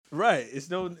Right. It's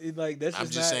like that's I'm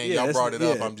just just not, saying yeah, y'all brought it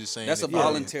up. yeah. I'm just saying That's a that,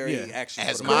 voluntary Yeah. action.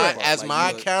 As for the my most part. as Like, my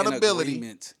you're in accountability,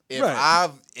 agreement. if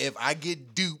Right. I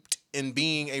get duped in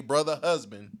being a brother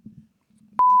husband,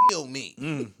 kill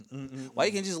me. Why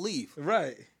you can't just leave?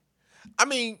 Right. I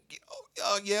mean,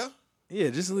 yeah. Yeah,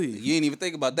 just leave. You ain't even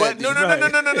think about that. But no.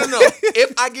 Right.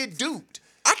 If I get duped,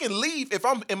 I can leave. If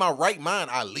I'm in my right mind,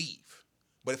 I leave.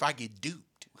 But if I get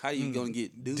duped, How you gonna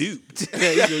get duped? Duped.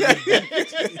 Yeah, you gonna get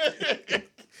duped.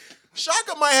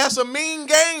 Shaka might have some mean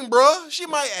game, bruh. She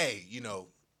might,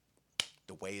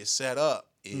 the way it's set up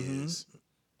is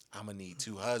I'm gonna need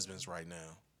 2 husbands right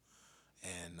now,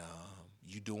 and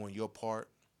you doing your part,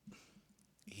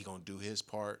 he gonna do his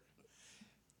part.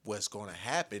 What's gonna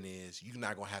happen is you're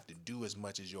not gonna have to do as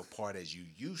much as your part as you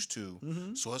used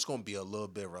to, so it's gonna be a little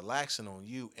bit relaxing on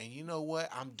you. And you know what?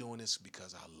 I'm doing this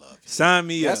because I love you. Sign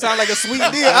me That up. sounds like a sweet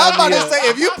deal. I was about to say,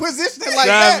 if you position it like Sign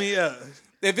that, me up.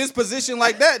 if it's positioned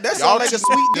like that, that Y'all sounds like a just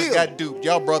sweet deal. got duped.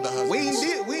 Y'all brother husbands.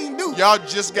 We ain't duped. Y'all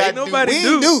just got Ain't nobody We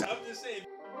duped. ain't duped. I'm just saying.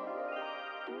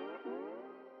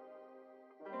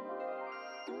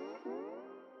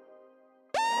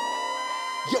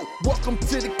 Yo, welcome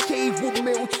to the cave with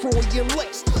Mel, Troy, and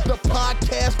Lace. The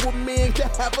podcast where men can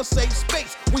have a safe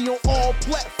space. We on all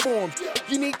platforms.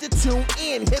 You need to tune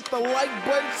in, hit the like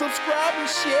button, subscribe, and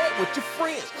share it with your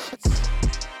friends.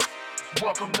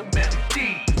 Welcome to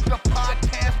Melody, the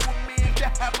podcast where men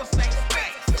can have a safe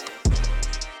space.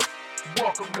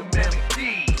 Welcome to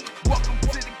Melody. Welcome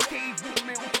to the cave with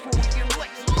Mel, Troy, and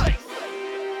Lace.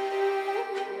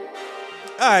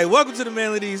 All right, welcome to the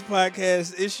Melodies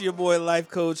podcast. It's your boy Life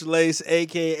Coach Lace,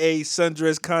 a.k.a.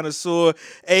 Sundress Connoisseur,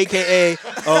 a.k.a.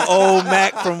 Old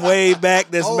Mac from way back.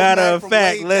 That's Old matter Mac of from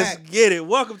fact. way Let's back. get it.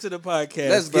 Welcome to the podcast,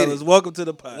 Let's get fellas. it. Welcome to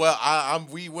the podcast. Well,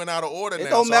 we went out of order It now,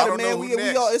 don't so I matter, don't man. know We who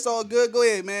next. all, it's all good. Go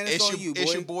ahead, man. It's on you, boy.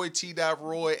 It's your boy T.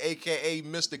 Roy, a.k.a.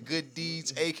 Mr. Good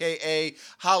Deeds, a.k.a.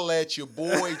 holla at your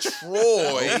boy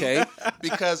Troy. Okay.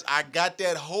 Because I got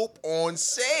that hope on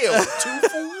sale, 2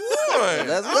 for 1.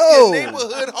 Let's I'm go. your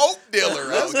neighborhood hope dealer.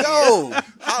 Let's out go. here.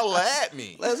 Holla at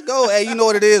me. Let's go. Hey, you know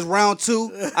what it is? Round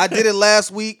 2. I did it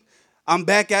last week. I'm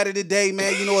back at it today,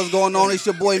 man. You know what's going on. It's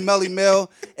your boy Melly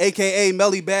Mel, a.k.a.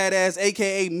 Melly Badass,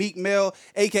 a.k.a. Meek Mel,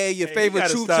 a.k.a. your Hey, favorite you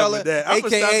gotta truth stop teller, with that. I'ma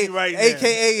stop a.k.a. you right now.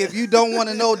 a.k.a. if you don't want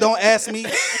to know, don't ask me.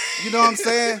 You know what I'm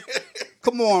saying?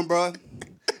 Come on, bro.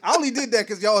 I only did that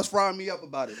because y'all was frying me up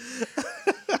about it.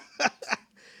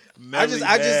 I just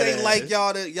ain't like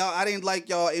y'all. I didn't like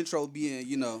y'all intro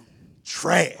being,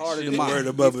 trash. harder In than the mine. word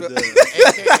of You Bubba feel- Dub.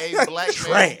 A.k.a. Black Trash.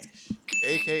 Male.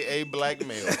 A.k.a. Black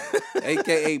Male.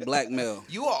 a.k.a. Black Mel.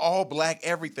 You are all black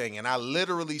everything. And I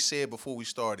literally said before we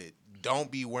started, don't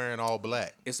be wearing all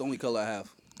black. It's the only color I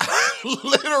have.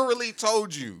 Literally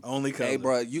told you. Only color. Hey,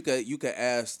 bro, you could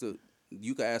ask the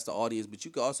audience, but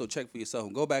you could also check for yourself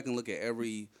and go back and look at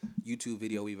every YouTube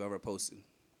video we've ever posted.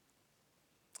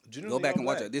 Go back and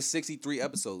watch it. There's 63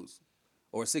 episodes,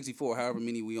 or 64, however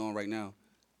many we on right now.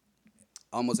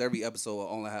 Almost every episode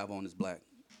all I have on is black.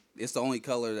 It's the only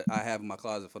color that I have in my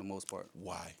closet for the most part.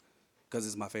 Why? Because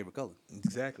it's my favorite color.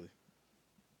 Exactly.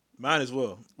 Mine as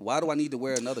well. Why do I need to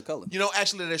wear another color? You know,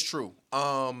 actually, that's true.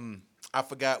 I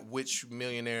forgot which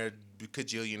millionaire,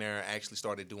 cajillionaire actually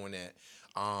started doing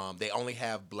that. They only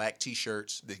have black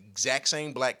T-shirts, the exact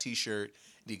same black T-shirt,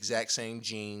 the exact same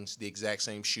jeans, the exact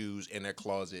same shoes in their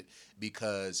closet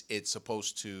because it's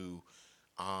supposed to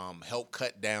help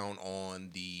cut down on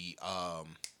the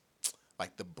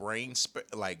like the brain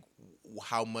like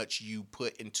how much you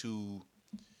put into.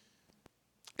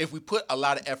 If we put a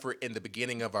lot of effort in the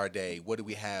beginning of our day, what do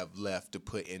we have left to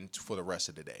put in for the rest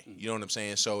of the day? You know what I'm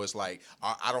saying? So it's like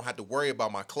I don't have to worry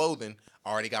about my clothing.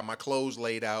 I already got my clothes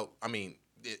laid out. I mean,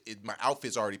 my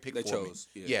outfit's already picked They for chose,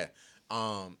 me. yeah.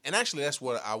 And actually, that's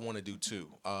what I want to do too.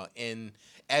 And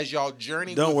as y'all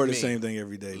journey, Don't with wear the me, same thing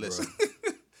every day, Listen, bro.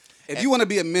 If you want to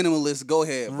be a minimalist, go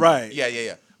ahead. bro. Right.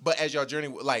 yeah. But as y'all journey,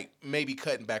 like maybe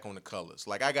cutting back on the colors.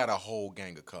 Like I got a whole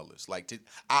gang of colors. Like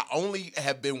I only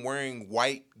have been wearing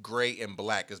white, gray, and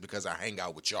black is because I hang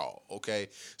out with y'all. Okay,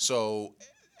 so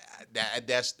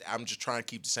that's I'm just trying to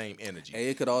keep the same energy. Hey,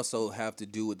 it could also have to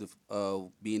do with the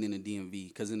being in the DMV,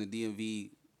 because in the DMV,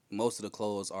 most of the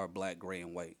clothes are black, gray,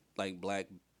 and white. Like black,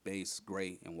 base,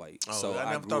 gray, and white. Oh, So I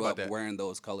I never thought grew about up that. wearing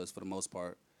those colors for the most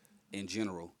part, in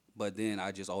general. But then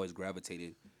I just always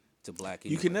gravitated to black.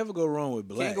 You can never go wrong with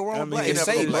black. Can't go wrong I with mean, black. you It's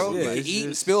can never safe, go wrong bro. with You black. can it's eat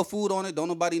and just- spill food on it. Don't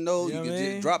nobody know. You know You what can I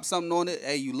mean? just drop something on it.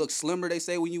 Hey, you look slimmer. They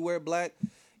say when you wear black.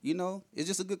 You know, it's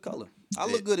just a good color. I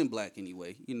look good in black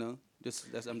anyway. You know, I'm just.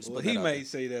 Well, putting he that out may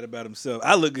say that about himself.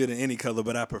 I look good in any color,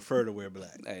 but I prefer to wear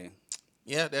black. there. Hey,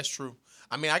 Yeah, that's true.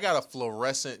 I mean, I got a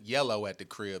fluorescent yellow at the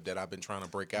crib that I've been trying to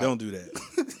break out. Don't do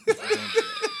that.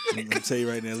 I'm gonna tell you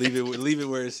right now. Leave it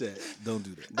where it's at. Don't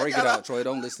do that. Break it out, Troy.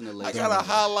 Don't listen to I Lace. got a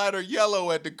highlighter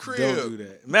yellow at the crib. Don't do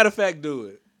that. Matter of fact, do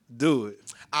it. Do it.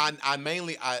 I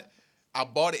mainly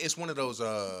bought it. It's one of those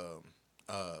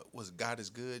was it God is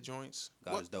Good joints?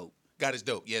 God is dope. God is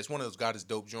dope. Yeah, it's one of those God is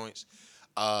dope joints.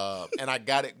 And I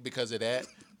got it because of that.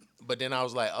 But then I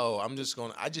was like, oh,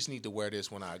 I just need to wear this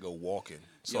when I go walking.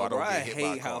 So Yo, I don't bro, get hit by a car.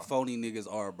 I hate how phony niggas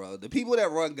are, bro. The people that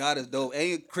run God is dope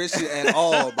ain't Christian at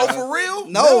all, bro. Oh, for real?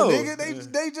 No,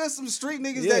 nigga. They just some street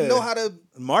niggas that know how to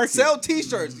market. Sell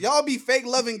t-shirts. Y'all be fake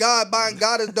loving God, buying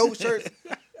God is dope shirts.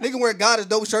 Nigga wear God is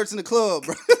dope shirts in the club,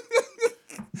 bro.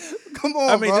 Come on,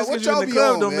 I mean, bro. just What because you're y'all in the be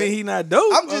club on, don't man? mean he not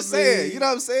dope. I'm just saying. You know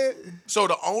what I'm saying? So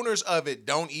the owners of it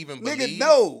don't even believe. Nigga,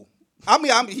 no. I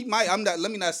mean, he might. I'm not.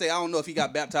 Let me not say. I don't know if he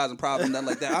got baptized in private or nothing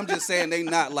like that. I'm just saying they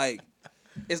not like.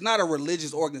 It's not a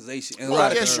religious organization, and a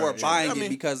lot of people are buying it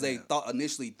because they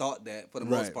initially thought that for the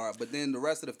most part. But then the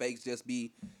rest of the fakes just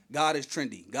be God is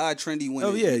trendy. God trendy when.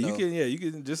 Oh yeah, you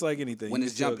can just like anything when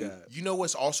it's jumping. God. You know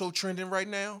what's also trending right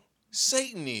now?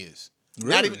 Satan is.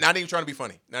 Really? Not even trying to be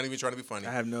funny. Not even trying to be funny.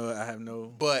 I have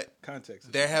no. But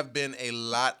context. There have been a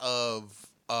lot of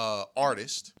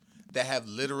artists that have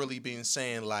literally been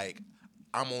saying like,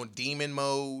 I'm on demon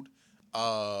mode.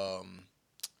 I'm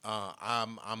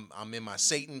in my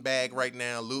Satan bag right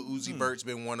now. Lil Uzi Vert's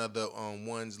been one of the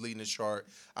ones leading the chart.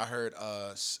 I heard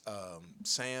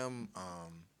Sam.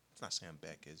 It's not Sam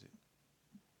Beck, is it?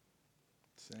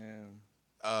 Sam.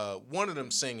 One of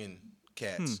them singing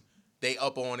cats. They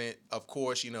up on it. Of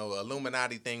course,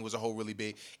 Illuminati thing was a whole really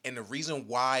big. And the reason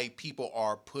why people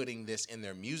are putting this in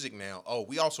their music now. Oh,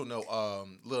 we also know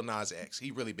Lil Nas X. He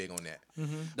really big on that.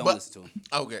 Don't listen to him.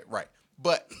 Okay, right.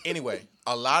 But anyway,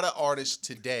 a lot of artists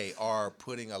today are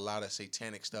putting a lot of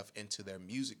satanic stuff into their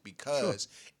music because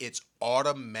it's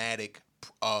automatic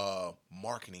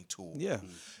marketing tool. Yeah.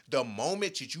 The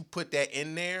moment that you put that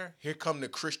in there, here come the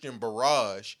Christian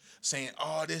barrage saying,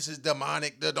 oh, this is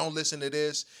demonic. Don't listen to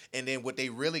this. And then what they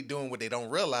really doing, what they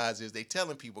don't realize is they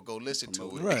telling people go listen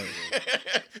to it. Right.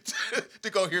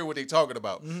 to go hear what they talking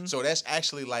about. So that's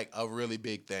actually like a really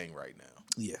big thing right now.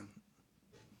 Yeah.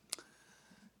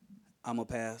 I'm a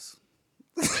pass.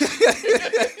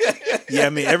 Yeah, I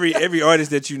mean every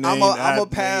artist that you name, I'm a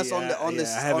pass on the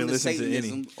I haven't listened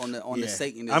Satanism, to any. on the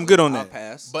Satanism. I'm good on that. I'll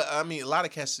pass. But I mean, a lot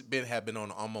of cats have been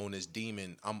on. I'm on this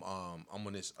demon. I'm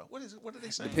on this. What is it? What are they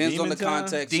saying? Depends Demon on the time?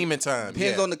 context. Demon time.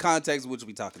 Depends on the context of what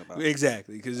we talking about.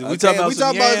 Exactly, because if Okay, we talking about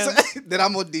some yams, then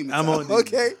I'm on demon time. I'm on demon.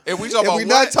 Okay. If we talking about we what?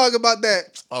 not talking about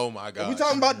that. Oh my god. If we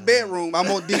talking about the bedroom, I'm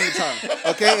on demon time.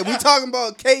 Okay. If we talking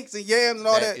about cakes and yams and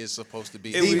all that that, is supposed to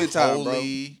be demon time, bro.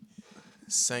 holy,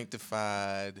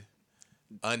 sanctified,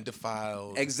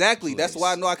 undefiled. Exactly. place. That's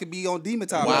why I know I could be on demon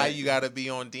time. Why you gotta be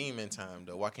on demon time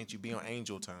though? Why can't you be on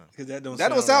angel time? because that don't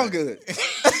sound right. good.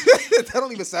 That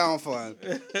don't even sound fun.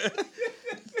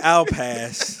 I'll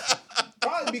pass.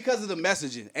 Probably because of the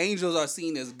messaging. Angels are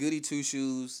seen as goody two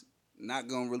shoes, not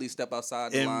gonna really step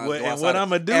outside the And lines. what I'm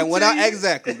gonna do? And what to you?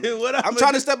 exactly. What I'm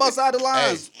trying to step outside the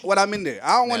lines when I'm in there.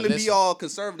 I don't Now want to be listen. all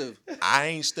conservative. I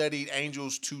ain't studied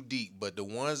angels too deep, but the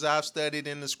ones I've studied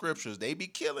in the scriptures, they be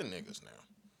killing niggas now.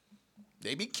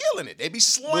 They be killing it. They be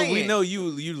slaying. But we know you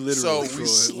literally. So Troy. we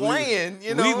slaying.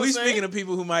 You know what I'm we saying? speaking of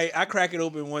people who I crack it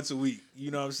open once a week.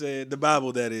 You know what I'm saying? The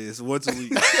Bible, that is, once a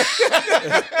week.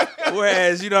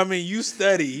 Whereas, you know what I mean, you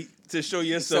study to show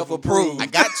yourself approved. I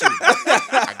got to.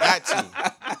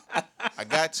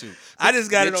 I just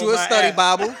got Get it on you a my study app.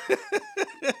 Bible.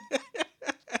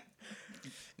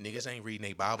 Niggas ain't reading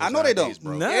their Bibles. I know they nowadays,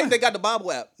 don't, bro. And they got the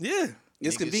Bible app. Yeah.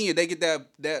 It's Niggas- convenient. They get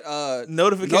that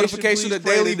Notification, the please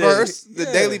pray daily today. verse. The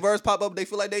Yeah. daily verse pop up. They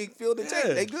feel like they feel the take.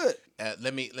 Yeah. They good.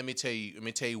 Let me tell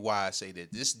you why I say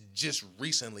that. This just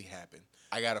recently happened.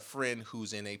 I got a friend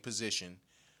who's in a position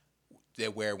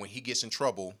that where when he gets in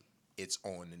trouble, it's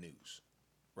on the news,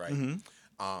 right?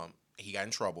 He got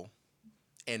in trouble,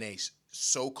 and a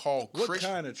so-called What Christian.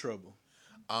 kind of trouble?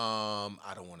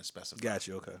 I don't want to specify. Got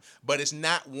you. Okay. But it's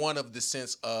not one of the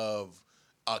sense of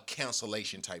a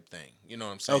cancellation type thing. You know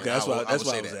what I'm saying? Okay, that's why would I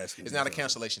say was that. asking. It's not a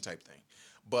cancellation type thing.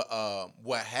 But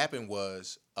what happened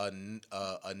was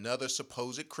another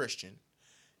supposed Christian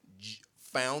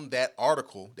found that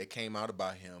article that came out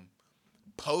about him,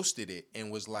 posted it,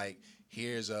 and was like,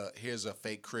 here's a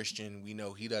fake Christian. We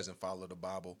know he doesn't follow the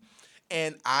Bible.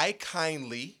 And I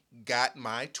kindly got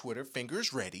my Twitter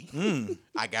fingers ready.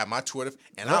 I got my Twitter,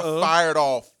 and I fired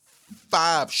off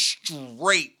 5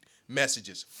 straight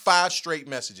messages. 5 straight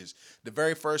messages. The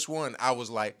very first one, I was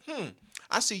like,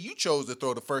 I see you chose to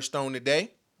throw the first stone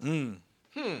today.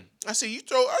 I see you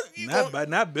throw.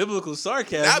 Not biblical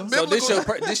sarcasm. Not biblical. So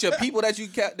this your people that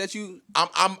you.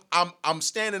 I'm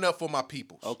standing up for my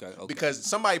people. Okay. Because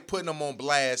somebody putting them on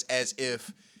blast as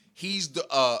if he's the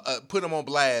putting him on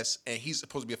blast and he's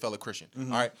supposed to be a fellow Christian. All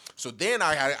right. So then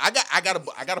I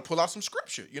gotta pull out some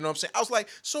scripture. You know what I'm saying? I was like,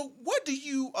 so what do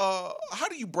you how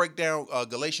do you break down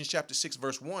Galatians chapter 6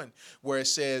 verse 1 where it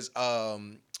says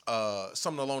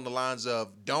something along the lines of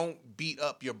don't beat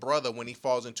up your brother when he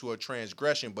falls into a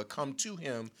transgression, but come to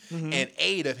him and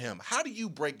aid of him. How do you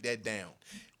break that down?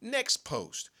 Next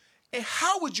post. And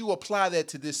how would you apply that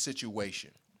to this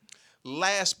situation?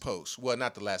 Last post. Well,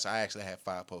 not the last. I actually had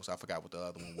 5 posts. I forgot what the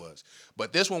other one was.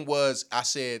 But this one was, I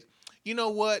said, you know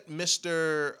what,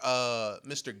 Mr.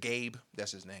 Gabe,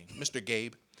 that's his name, Mr.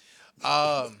 Gabe.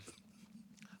 I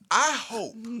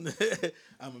hope. I'm going to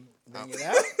bring it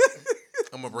out.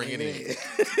 I'm going to bring it in.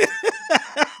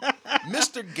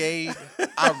 Mr. Gabe,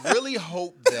 I really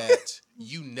hope that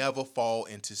you never fall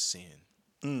into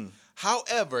sin.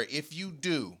 However, if you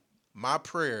do, my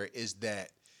prayer is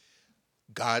that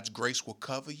God's grace will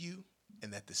cover you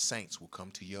and that the saints will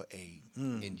come to your aid.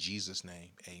 In Jesus'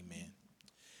 name, amen.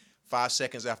 5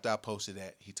 seconds after I posted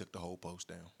that, he took the whole post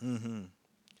down.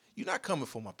 You're not coming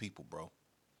for my people, bro.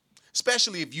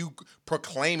 Especially if you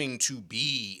proclaiming to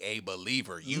be a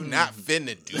believer. You not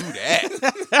finna do that.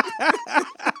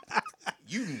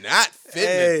 You not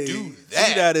finna do that.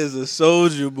 T-Dot is a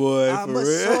soldier, boy. I'm for a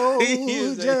real.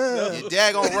 soldier. You're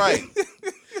daggone right.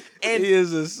 And he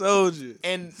is a soldier.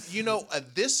 And you know,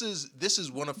 this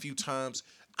is one of few times.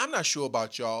 I'm not sure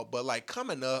about y'all, but like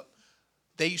coming up,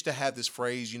 they used to have this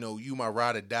phrase, you know, you my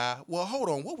ride or die. Well, hold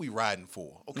on, what we riding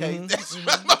for? Okay, that's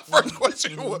my first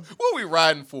question. What we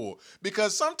riding for?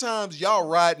 Because sometimes y'all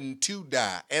riding to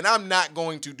die, and I'm not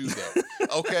going to do that.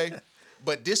 Okay,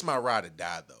 but this my ride or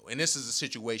die though, and this is a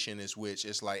situation in which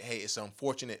it's like, hey, it's an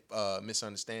unfortunate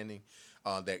misunderstanding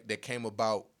that came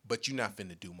about, but you're not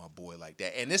finna do my boy like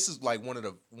that. And this is like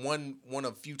one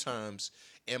of few times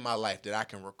in my life that I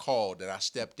can recall that I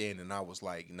stepped in and I was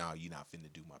like, nah, you're not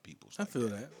finna do my peoples. I feel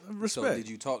that. Respect. So did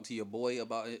you talk to your boy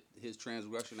about his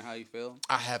transgression and how he felt?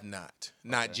 I have not.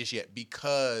 Not just yet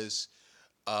because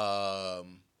I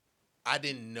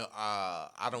didn't know.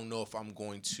 I don't know if I'm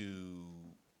going to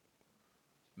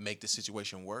make the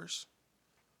situation worse.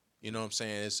 You know what I'm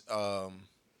saying? It's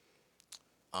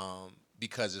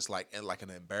because it's like an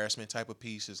embarrassment type of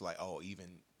piece. It's like, oh, even,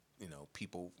 you know,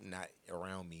 people not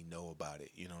around me know about it.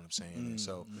 You know what I'm saying? And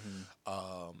so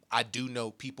I do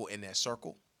know people in that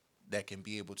circle that can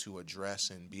be able to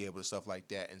address and be able to stuff like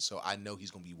that. And so I know he's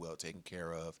going to be well taken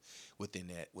care of within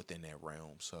that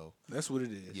realm. So that's what it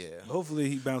is. Yeah. Hopefully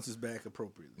he bounces back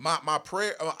appropriately. My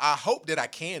prayer, I hope that I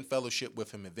can fellowship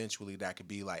with him eventually, that I could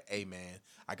be like, hey man,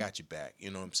 I got your back. You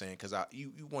know what I'm saying? Because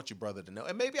you want your brother to know.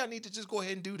 And maybe I need to just go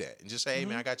ahead and do that and just say, hey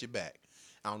man, I got your back.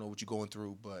 I don't know what you're going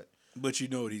through, but you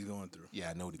know what he's going through. Yeah,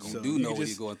 I know what he's going So through. You do know what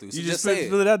he's going through. So you just put say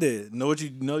it out there. Know what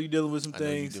you know. You're dealing with some I know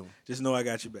you things. do. Just know I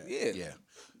got your back. Yeah.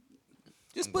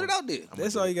 Just put it out there.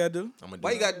 That's all you gotta do.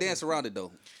 Why you got to dance around it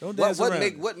though? Don't dance around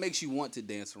it. What makes you want to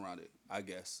dance around it? I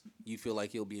guess you feel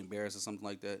like he'll be embarrassed or something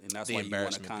like that, and that's The why you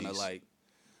want to embarrassment kind of piece. like.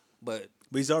 But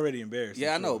he's already embarrassed.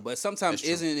 yeah, I I'm know. sure. But sometimes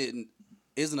That's true.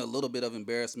 isn't a little bit of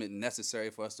embarrassment necessary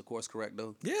for us to course correct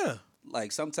though? Yeah.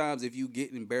 Like sometimes if you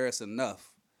get embarrassed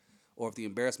enough, or if the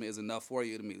embarrassment is enough for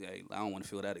you to be like, I don't want to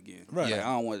feel that again. Right. Like, Yeah.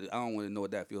 I don't want to know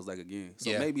what that feels like again. So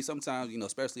Yeah. maybe sometimes, you know,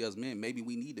 especially as men, maybe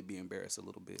we need to be embarrassed a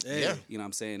little bit. Hey. Yeah. You know what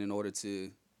I'm saying? In order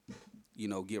to, you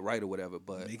know, get right or whatever.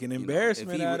 But Make an you know,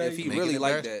 embarrassment out of if you. he Make an really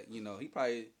like embarrassment. that, you know, he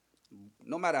probably,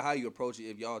 no matter how you approach it,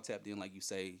 if y'all tapped in like you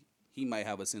say, he might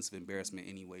have a sense of embarrassment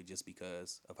anyway, just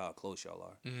because of how close y'all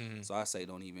are. Mm-hmm. So I say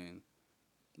don't even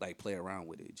like play around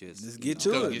with it. Just Just you get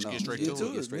know, to let it. it know. Get straight Just to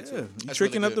it. Get straight Yeah. to it. You That's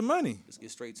tricking really up the good. money. Just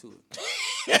get straight to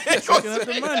it. Tricking up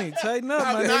the money. Tighten up,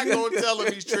 my I'm not nigga. going to tell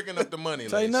him he's tricking up the money.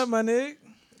 Tighten Lace. up, my nigga.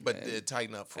 But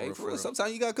tighten up for Hey, real. for For real. real.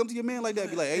 Sometimes you gotta come to your man like that.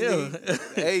 Be like, hey, Yeah.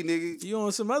 nigga, hey, nigga. You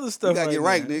on some other stuff gotta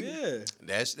right get right, now. nigga.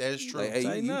 Yeah. That's true. Like, hey,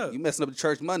 Tighten up. you messing up the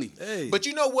church money. Hey. But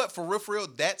you know what? For real,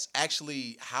 that's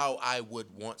actually how I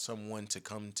would want someone to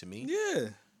come to me yeah.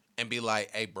 and be like,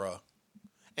 hey, bro.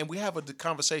 And we have a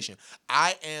conversation.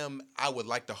 I would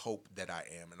like to hope that I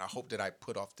am, and I hope that I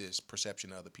put off this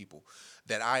perception to other people,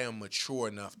 that I am mature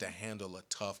enough to handle a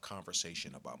tough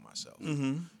conversation about myself.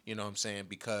 Mm-hmm. You know what I'm saying?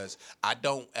 Because I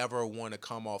don't ever want to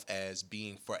come off as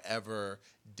being forever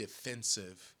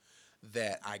defensive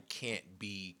that I can't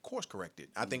be course corrected.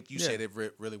 I think you said it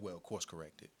really well, course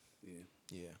corrected. Yeah,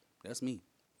 Yeah. that's me.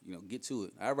 You know, get to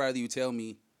it. I'd rather you tell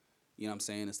me, You know what I'm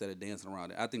saying? Instead of dancing around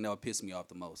it. I think that would piss me off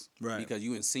the most. Right. Because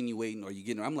you insinuating or you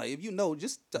getting. I'm like, if you know,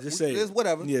 just say it.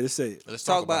 whatever. Yeah, just say it. Let's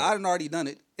Talk about it. I done already done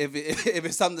it. If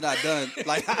it's something I done,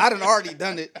 like I done already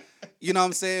done it. You know what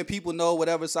I'm saying? People know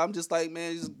whatever. So I'm just like,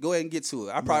 man, just go ahead and get to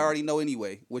it. I probably already know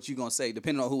anyway what you gonna say,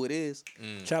 depending on who it is.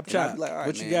 Chop And chop. I'd be like, all right,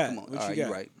 What man, you got? come on. What All you right, got?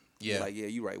 you right. Yeah. Like, yeah,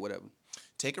 you right. Whatever.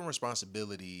 Taking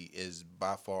responsibility is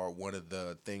by far one of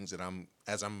the things that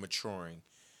as I'm maturing,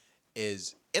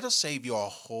 is it'll save you a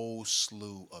whole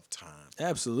slew of time.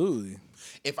 Absolutely.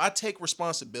 If I take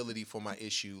responsibility for my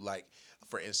issue, like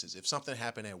for instance, if something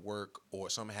happened at work or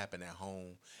something happened at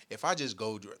home, if I just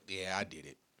go, yeah, I did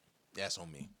it. That's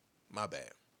on me. My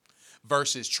bad.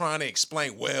 Versus trying to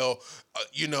explain, well,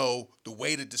 the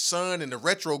way that the sun and the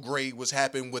retrograde was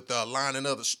happening with the aligning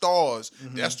of the stars,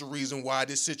 that's the reason why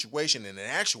this situation. And in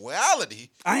actuality,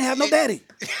 I ain't have no daddy.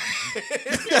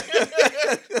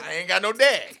 I ain't got no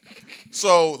dad.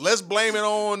 So let's blame it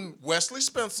on Wesley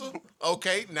Spencer.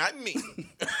 Okay, not me.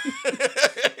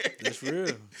 That's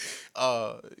real.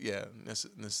 Yeah,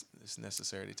 it's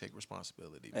necessary to take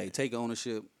responsibility. Hey, Man. take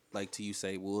ownership. Like to you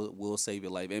say, we'll save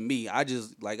your life. And me, I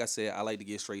just, like I said, I like to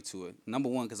get straight to it. Number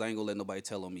one, because I ain't gonna let nobody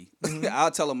tell on me. I'll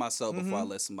tell on myself before I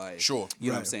let somebody. Sure. You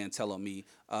know what I'm saying? Tell on me.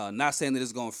 Not saying that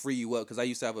it's gonna free you up, because I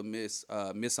used to have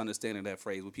a misunderstanding of that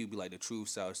phrase where people be like, the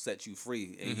truth shall set you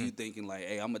free, and you thinking like,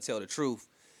 hey, I'm gonna tell the truth,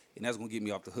 and that's gonna get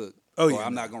me off the hook. Oh, or yeah,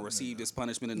 I'm not gonna receive this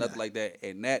punishment or nothing like that.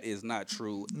 And that is not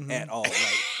true at all.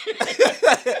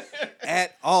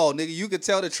 At all, nigga. You could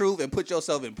tell the truth and put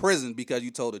yourself in prison because you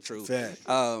told the truth. Fact.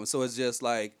 So it's just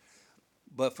like,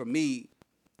 but for me,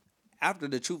 after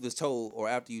the truth is told, or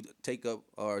after you take up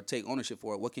or take ownership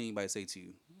for it, what can anybody say to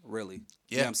you? Really?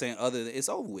 You know what I'm saying? Other than it's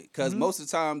over with. Because most of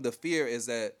the time, the fear is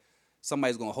that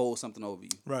somebody's gonna hold something over you.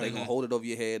 Right. They're gonna hold it over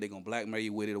your head. They're gonna blackmail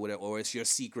you with it or whatever. Or it's your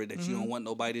secret that you don't want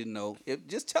nobody to know.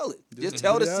 Just tell it. Just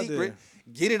tell put the it out secret. there.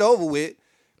 Get it over with.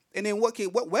 And then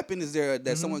what weapon is there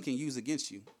that someone can use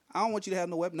against you? I don't want you to have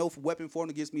no weapon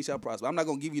formed against me shall prosper. I'm not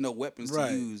gonna give you no weapons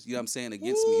to use, you know what I'm saying,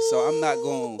 against me. So I'm not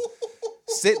gonna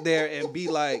sit there and be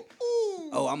like,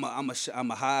 oh,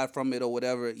 I'm a hide from it or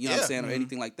whatever, you know what I'm saying, or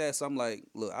anything like that. So I'm like,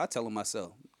 look, I tell them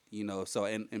myself, so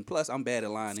and plus I'm bad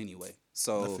at lying anyway.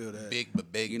 So I feel that.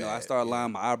 Big. I started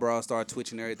lying, my eyebrows started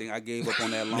twitching and everything. I gave up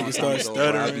on that long time Start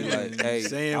ago. I'd be stuttering, like, hey,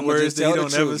 saying I'm words just that tell you the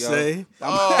don't ever truth, yo. say.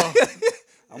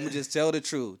 I'm gonna just tell the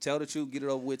truth. Tell the truth, get it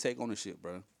over with, take ownership,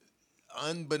 bro.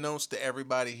 Unbeknownst to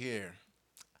everybody here,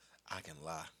 I can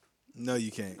lie. No, you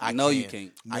can't. You can't. No, you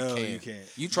can't.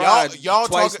 You tried y'all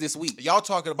twice talking, this week. Y'all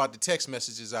talking about the text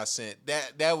messages I sent.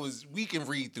 That was, we can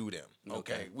read through them.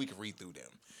 Okay. We can read through them.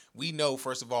 We know,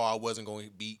 first of all, I wasn't going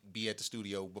to be at the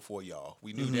studio before y'all.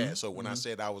 We knew that. So when I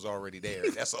said I was already there,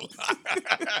 that's a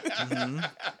lie.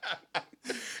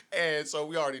 And so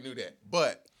we already knew that.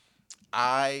 But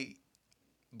I,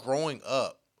 growing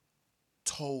up,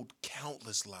 told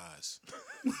countless lies.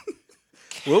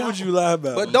 What would you lie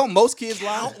about? But don't most kids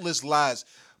lie? Countless lies.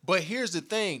 But here's the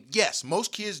thing. Yes,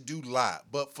 most kids do lie.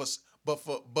 But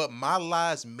my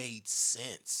lies made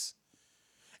sense.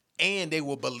 And they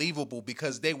were believable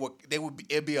because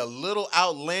it'd be a little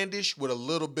outlandish with a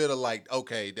little bit of like,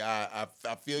 okay, I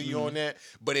feel you on that,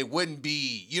 but it wouldn't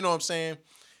be, you know what I'm saying?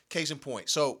 Case in point.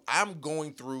 So I'm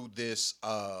going through this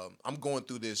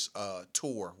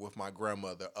tour with my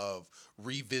grandmother of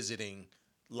revisiting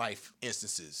life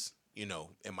instances, in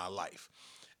my life.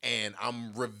 And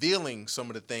I'm revealing some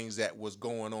of the things that was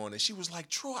going on. And she was like,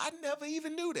 Troy, I never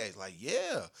even knew that. Like,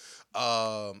 yeah,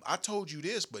 I told you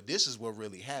this, but this is what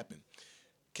really happened.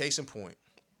 Case in point,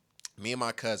 me and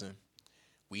my cousin,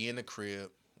 we in the crib.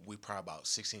 We probably about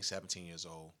 16, 17 years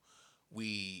old.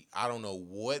 I don't know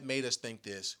what made us think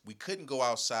this. We couldn't go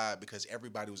outside because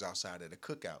everybody was outside at a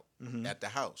cookout at the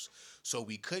house. So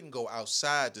we couldn't go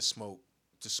outside to smoke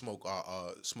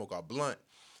our blunt.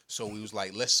 So we was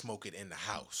like, let's smoke it in the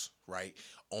house, right?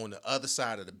 On the other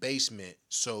side of the basement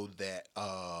so that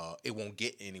it won't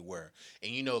get anywhere.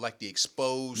 And like the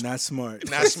exposed... Not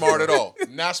smart. Not smart at all.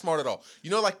 Not smart at all.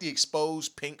 Like the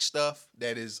exposed pink stuff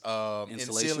that is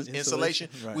insulation?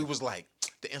 Right. We was like,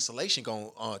 the insulation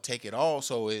gonna take it all,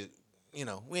 so it,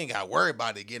 we ain't got to worry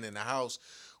about it getting in the house.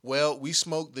 Well, we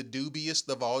smoked the dubious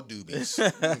of all dubious,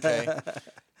 okay?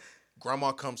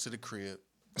 Grandma comes to the crib.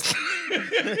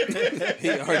 He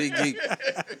already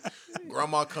geeked.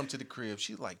 Grandma come to the crib.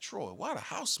 She's like, Troy, why the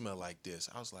house smell like this?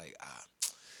 I was like,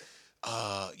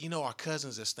 our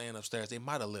cousins that staying upstairs, they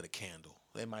might have lit a candle.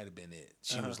 They might have been it.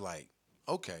 She was like,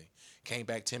 okay. Came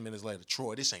back 10 minutes later.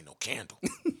 Troy, this ain't no candle.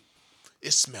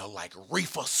 It smelled like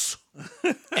reefers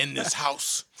in this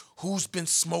house. Who's been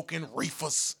smoking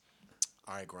reefers?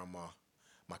 All right, Grandma.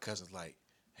 My cousin's like,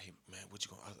 Hey man, what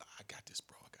you going? I got this,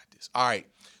 bro. I got this. All right.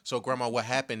 So grandma, what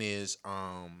happened is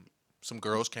some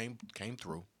girls came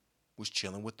through, was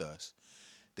chilling with us.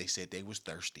 They said they was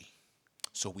thirsty.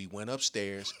 So we went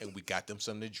upstairs and we got them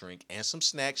something to drink and some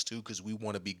snacks too, because we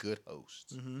want to be good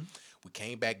hosts. We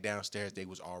came back downstairs. They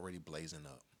was already blazing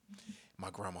up. My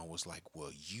grandma was like,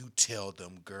 well, you tell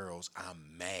them girls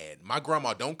I'm mad. My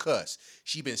grandma don't cuss.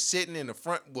 She been sitting in the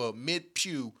front, mid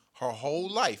pew her whole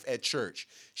life at church.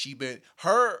 She been,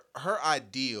 her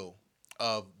ideal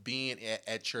of being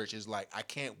at church is like, I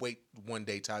can't wait one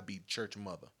day till I be church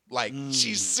mother. Like,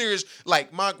 she's serious.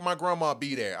 Like, my grandma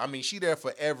be there. I mean, she there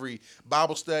for every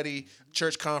Bible study,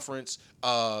 church conference,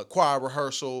 choir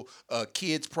rehearsal,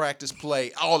 kids practice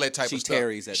play, all that type of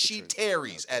stuff. She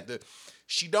tarries at the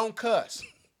She don't cuss.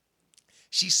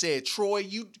 She said, Troy,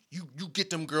 you get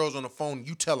them girls on the phone,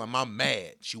 you tell them I'm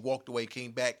mad. She walked away,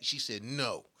 came back. She said,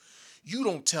 no, you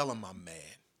don't tell them I'm mad.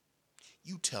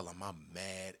 You tell them I'm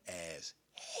mad as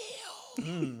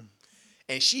hell.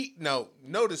 And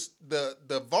notice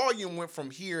the volume went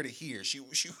from here to here. She's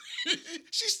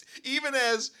even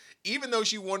though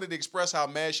she wanted to express how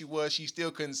mad she was, she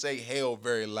still couldn't say hell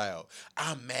very loud.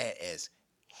 I'm mad as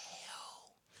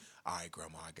hell. All right,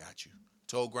 grandma, I got you.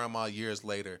 Told grandma years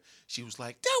later, she was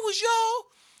like, that was y'all?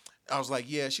 I was like,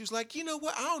 yeah. She was like, you know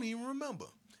what? I don't even remember.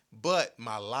 But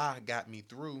my lie got me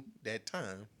through that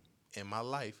time in my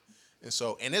life.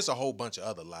 And there's a whole bunch of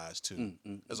other lies too.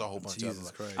 There's a whole bunch of other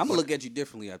lies. I'm gonna look at you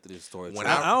differently after this story.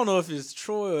 I don't know if it's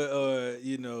Troy or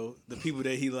the people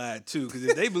that he lied to, because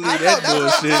if they believe that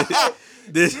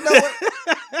bullshit, you know what?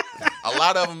 A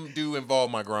lot of them do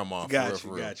involve my grandma. Got you.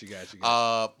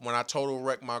 When I total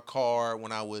wrecked my car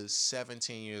when I was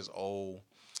 17 years old,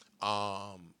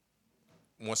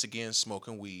 once again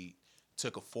smoking weed,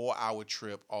 took a 4-hour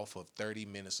trip off of 30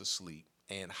 minutes of sleep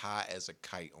and high as a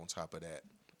kite on top of that.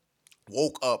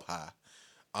 Woke up high.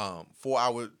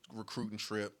 4-hour recruiting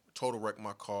trip, total wrecked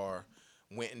my car,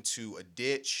 went into a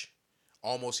ditch,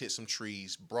 almost hit some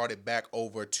trees, brought it back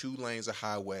over 2 lanes of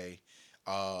highway,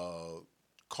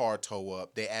 car tow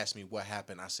up. They asked me what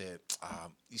happened. I said,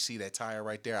 you see that tire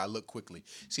right there? I looked quickly.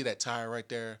 See that tire right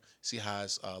there? See how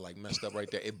it's like messed up right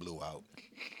there? It blew out.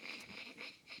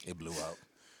 It blew out.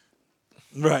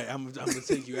 Right. I'm gonna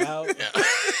take you out.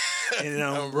 And then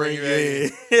I'm gonna bring you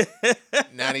in.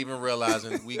 Not even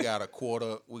realizing we got a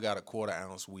quarter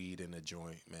ounce weed in the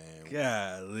joint, man.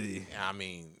 Golly. I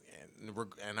mean,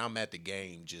 and I'm at the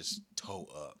game just toe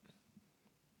up.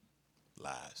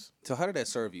 Lies. So how did that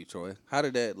serve you, Troy? How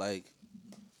did that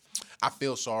I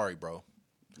feel sorry, bro.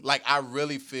 Like, I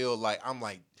really feel like I'm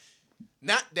like,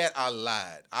 not that I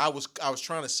lied. I was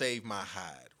trying to save my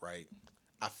hide, right?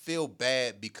 I feel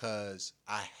bad because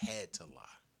I had to lie.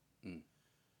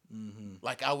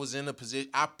 Like, I was in a position,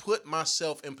 I put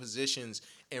myself in positions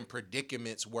and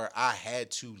predicaments where I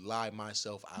had to lie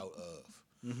myself out of.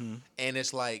 And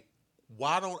it's like,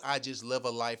 why don't I just live a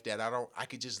life that I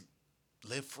could just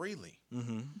live freely?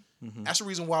 That's the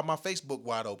reason why my Facebook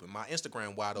wide open, my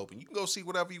Instagram wide open. You can go see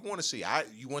whatever you want to see.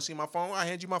 You want to see my phone? I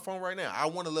hand you my phone right now. I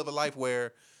want to live a life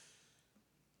where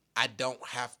I don't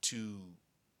have to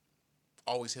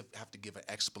always have to give an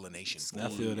explanation. I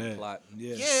feel that. Plot.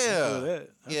 Yeah.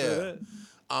 I feel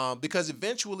that. Because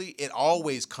eventually it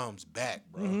always comes back,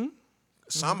 bro.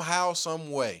 Somehow,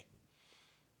 some way.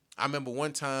 I remember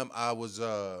one time I was,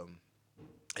 and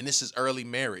this is early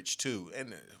marriage too.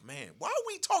 And man, why are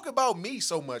we talking about me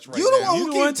so much right now? You the one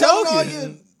who keep telling all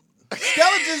your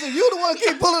skeletons, and you the one who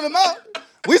keep pulling them out.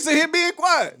 We sit here being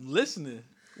quiet, listening.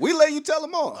 We let you tell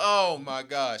them all. Oh my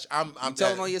gosh, I'm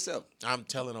telling on yourself. I'm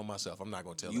telling on myself. I'm not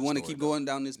gonna tell. You want to keep going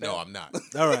down this path? No, I'm not.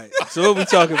 All right. So what we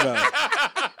talking about?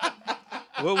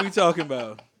 What we talking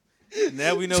about?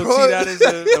 Now we know T-Dot is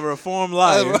a reformed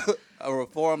liar. A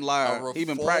reformed liar. He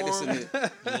been practicing it.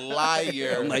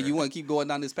 Liar. I'm like, you want to keep going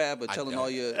down this path, but telling all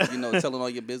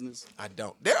your business. I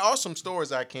don't. There are some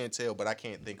stories I can't tell, but I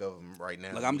can't think of them right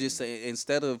now. Like, I'm just saying,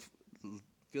 instead of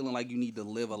feeling like you need to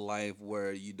live a life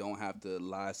where you don't have to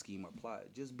lie, scheme, or plot,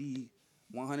 just be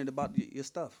 100 about your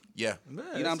stuff. Yeah. You know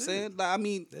what I'm saying? Like, I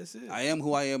mean, that's it. I am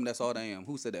who I am. That's all I am.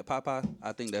 Who said that? Popeye?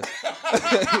 I think that's,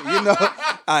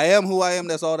 I am who I am.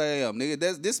 That's all I am.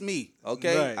 Nigga, this me.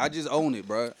 Okay? Right. I just own it,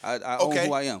 bro. I own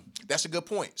who I am. That's a good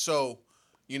point. So,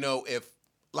 if,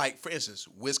 like, for instance,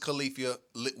 Wiz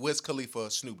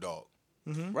Khalifa, Snoop Dogg.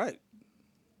 Right.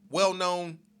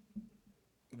 Well-known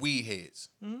weed heads.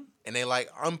 And they like,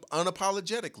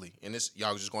 unapologetically. And this,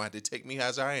 y'all just going to have to take me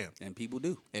as I am. And people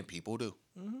do.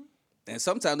 And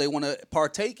sometimes they want to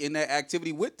partake in that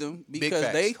activity with them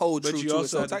because they hold true to it so tightly. But you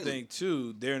also have to think,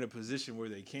 too, they're in a position where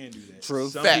they can do that. True.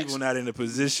 Some people not in a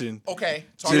position to do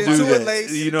that.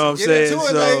 You know what I'm saying?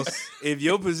 So if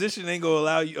your position ain't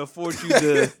going to afford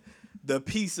you the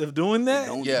peace of doing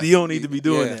that, you don't need to be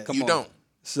doing that. You don't.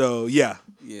 So, yeah.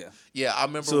 Yeah, I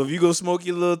remember. So if you go smoke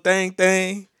your little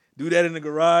thing, do that in the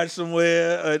garage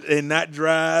somewhere and not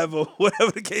drive or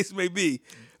whatever the case may be.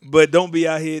 But don't be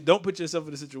out here. Don't put yourself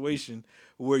in a situation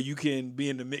where you can be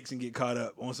in the mix and get caught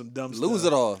up on some dumb stuff. Lose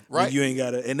it all, right? You ain't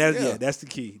gotta, and that's the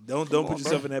key. Don't put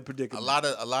yourself in that predicament.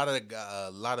 A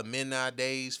lot of men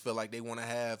nowadays feel like they want to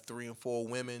have 3 and 4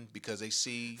 women because they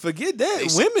see. Forget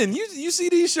that, women. You see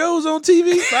these shows on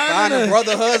TV, Find a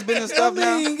Brother Husband and stuff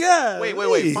now. God,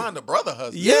 wait, Find a Brother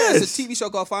Husband. Yes, it's a TV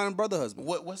show called Find a Brother Husband.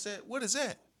 What's that? What is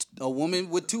that? A woman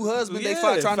with 2 husbands. They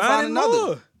trying to find another.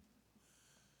 More.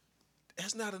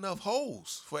 That's not enough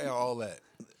hoes for all that.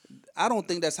 I don't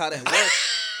think that's how that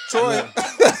works. Troy.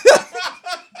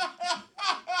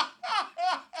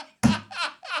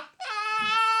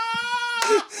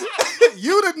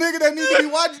 You the nigga that need to be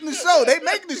watching the show. They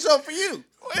making the show for you.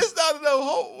 It's not enough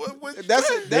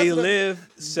hoes. They live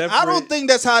separate. I don't think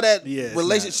that's how that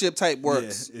relationship type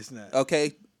works. Yeah, it's not.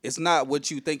 Okay? It's not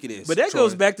what you think it is. But that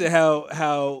goes back to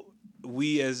how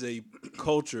we as a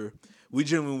culture, we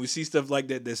generally, when we see stuff like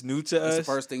that that's new to us, it's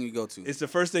the first thing you go to. It's the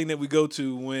first thing that we go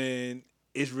to when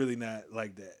it's really not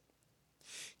like that.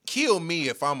 Kill me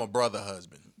if I'm a brother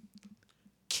husband.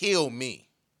 Kill me.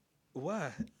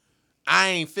 Why? I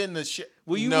ain't finna shit.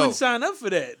 Well, you wouldn't sign up for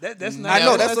that. That's not. I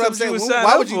know. That's what I'm saying.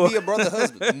 Why would you be a brother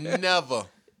husband? Never.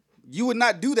 You would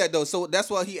not do that though. So that's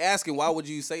why he asking. Why would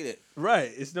you say that?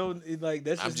 Right. That's.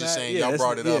 I'm just saying. Y'all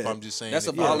brought it up. I'm just saying that's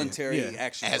a voluntary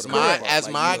action. As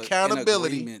my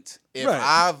accountability.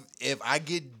 If I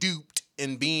get duped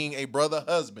in being a brother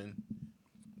husband,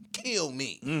 kill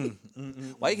me.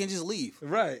 Why you can't just leave?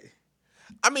 Right.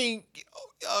 I mean,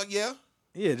 yeah.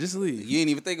 Yeah, just leave. You ain't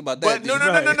even think about that. But no.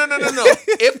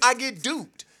 If I get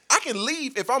duped, I can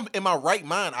leave. If I'm in my right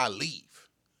mind, I leave.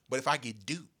 But if I get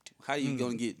duped, how you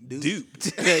gonna get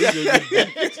duped?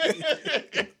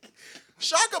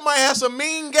 Shaka might have some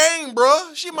mean game,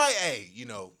 bro. She might,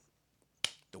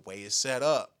 the way it's set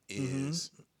up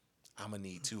is I'm gonna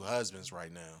need 2 husbands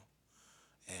right now,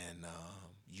 and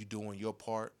you doing your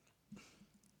part,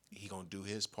 he gonna do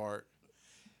his part.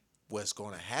 What's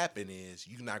going to happen is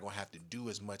you're not going to have to do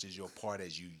as much as your part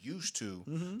as you used to.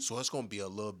 So it's going to be a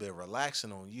little bit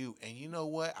relaxing on you. And you know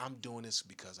what? I'm doing this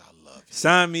because I love you.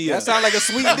 Sign me up. That sounds like a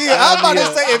sweet deal. I'm about to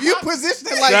say, if you position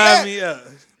it like that. Sign me up.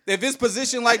 If it's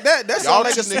positioned like that, that sounds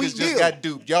like a sweet niggas deal. Just got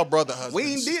duped. Y'all brother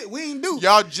husbands. We ain't duped.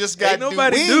 Y'all just got duped.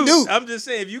 Nobody duped. I'm just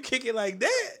saying, if you kick it like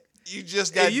that. You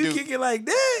just got duped. You kick it like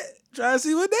that. Try to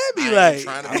see what that be like.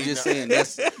 I'm just saying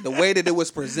that's the way that it was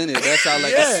presented. That sound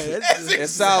like it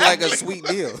sound like a sweet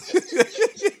deal.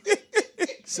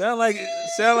 Sound like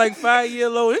 5-year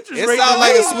low interest rate. It sound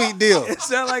like a sweet deal. It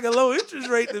sound like a low interest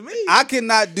rate to me. I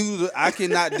cannot do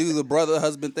the brother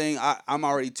husband thing. I'm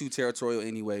already too territorial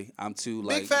anyway. I'm too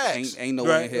like ain't no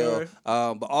way in hell. Right.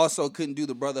 But also couldn't do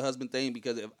the brother husband thing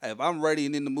because if I'm ready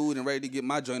and in the mood and ready to get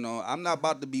my joint on, I'm not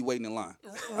about to be waiting in line.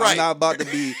 Right. I'm not about to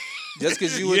be. Just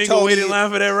because you and Tony wait in line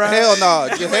for that ride? Hell no.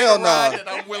 Hell no.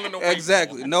 I'm willing to wait.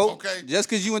 Exactly. Nope. Okay. Just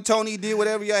because you and Tony did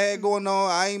whatever y'all had going on,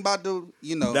 I ain't about to,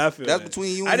 that's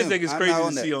between you and I just him. think it's crazy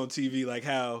to see on TV like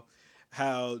how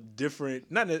different,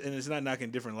 and it's not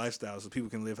knocking different lifestyles so people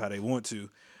can live how they want to,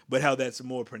 but how that's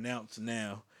more pronounced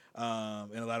now in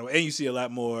a lot of ways. And you see a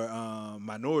lot more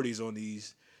minorities on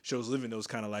these shows living those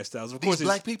kind of lifestyles. Of course,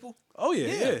 black people? Oh, yeah.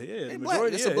 They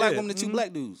black. It's a black woman and 2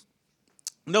 black dudes.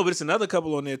 No, but it's another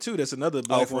couple on there too. That's another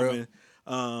black woman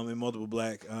and multiple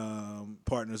black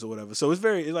partners or whatever. So it's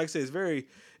very, like I said, it's very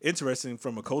interesting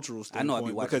from a cultural standpoint. I know I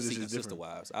be watching Seeking Sister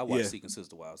Wives. I watch Seeking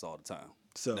Sister Wives all the time.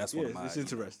 So that's one of my. It's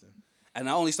interesting. And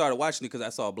I only started watching it because I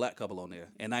saw a black couple on there,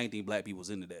 and I didn't think black people was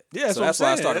into that. Yeah, that's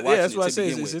why I started watching it. That's why I say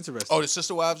it's interesting. Oh, the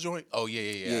Sister Wives joint? Oh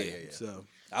yeah. So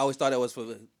I always thought that was for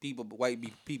white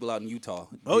people out in Utah.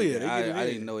 Oh yeah, I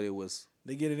didn't know it was.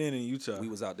 They get it in Utah. We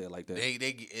was out there like that.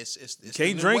 It's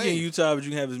can't drink in Utah, but you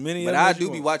can have as many. But I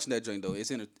do be watching that drink though. It's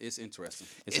interesting.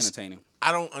 It's entertaining.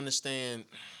 I don't understand.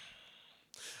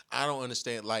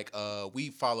 Like we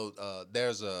followed.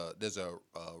 There's a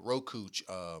Roku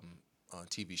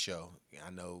TV show.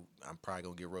 I know I'm probably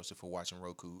gonna get roasted for watching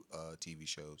Roku TV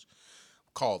shows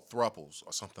called Thruples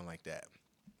or something like that.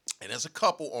 And there's a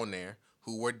couple on there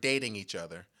who were dating each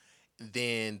other.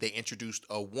 Then they introduced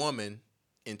a woman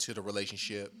into the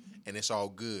relationship, and it's all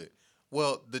good.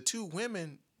 Well, the 2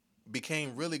 women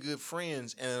became really good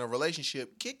friends, and in a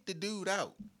relationship, kicked the dude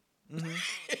out.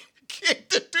 kick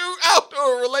the dude out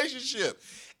of a relationship.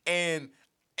 And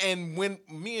when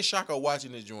me and Shaka are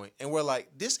watching this joint, and we're like,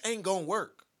 this ain't gonna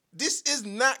work. This is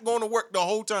not gonna work the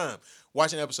whole time.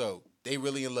 Watching an episode, they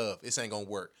really in love. This ain't gonna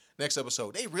work. Next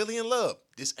episode, they really in love.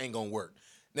 This ain't gonna work.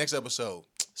 Next episode,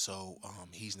 so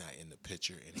he's not in the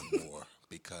picture anymore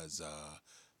because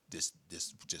this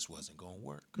just wasn't gonna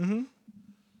work. Mm-hmm.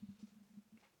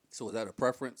 So was that a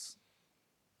preference?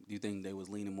 Do you think they was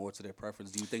leaning more to their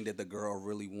preference? Do you think that the girl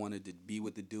really wanted to be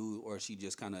with the dude, or she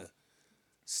just kind of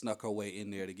snuck her way in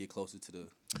there to get closer to the?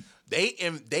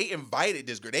 They invited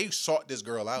this girl. They sought this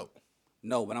girl out.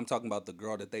 No, but I'm talking about the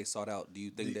girl that they sought out. Do you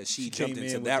think that she came jumped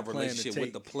into in with that the plan to relationship with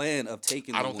take. the plan of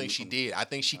taking? I don't think she did. I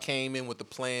think she came in with the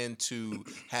plan to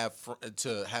have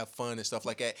fun and stuff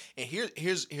like that. And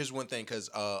here's one thing, because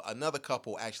another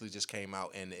couple actually just came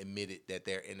out and admitted that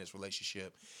they're in this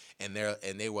relationship, and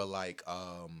they were like,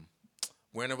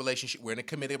 we're in a relationship, we're in a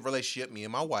committed relationship, me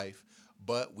and my wife,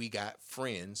 but we got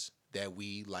friends that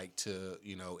we like to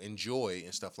enjoy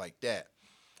and stuff like that.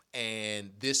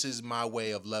 And this is my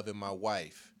way of loving my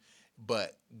wife.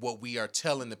 But what we are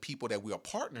telling the people that we are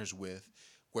partners with,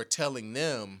 we're telling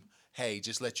them, hey,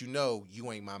 just let you know,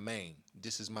 you ain't my main.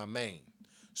 This is my main.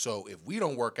 So if we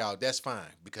don't work out, that's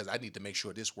fine, because I need to make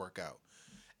sure this work out.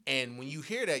 And when you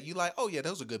hear that, you're like, oh yeah,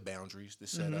 those are good boundaries to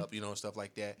set up, stuff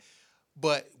like that.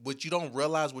 But what you don't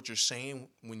realize what you're saying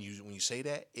when you say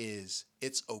that is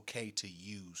it's okay to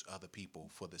use other people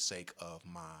for the sake of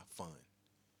my fun.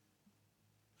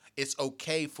 It's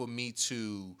okay for me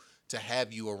to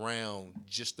have you around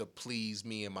just to please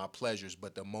me and my pleasures,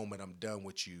 but the moment I'm done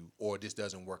with you or this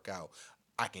doesn't work out,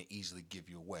 I can easily give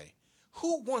you away.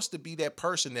 Who wants to be that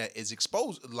person that is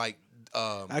exposed? Like,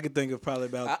 I could think of probably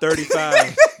about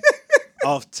 35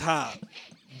 off top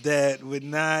that would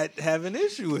not have an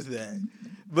issue with that.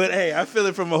 But hey, I feel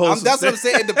it from a whole. That's what I'm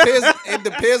saying. It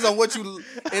depends on what you.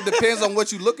 It depends on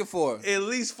what you're looking for. At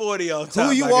least 40 off top.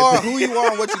 Who you are,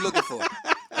 and what you're looking for.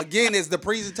 Again, it's the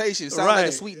presentation. Sounds like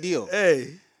a sweet deal.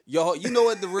 Hey, you know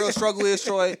what the real struggle is,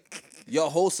 Troy? Your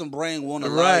wholesome brain won't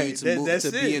allow you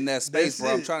to be in that space,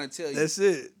 bro. I'm trying to tell you. That's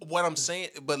it. What I'm saying,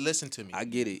 but listen to me. I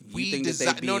get it. You think that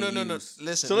they being used.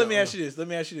 Listen. So let me ask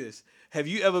you this. Have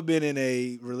you ever been in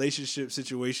a relationship,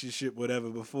 situationship, whatever,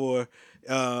 before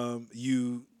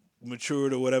you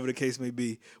matured or whatever the case may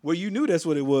be, where you knew that's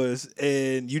what it was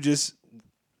and you just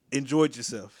enjoyed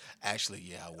yourself? Actually,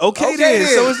 yeah. I was. Okay then.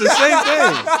 So it's the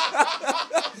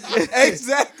same thing.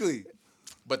 Exactly.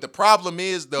 But the problem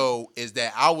is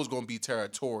that I was gonna be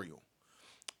territorial.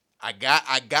 I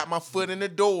got my foot in the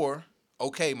door.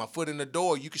 Okay, my foot in the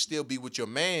door. You can still be with your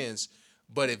mans,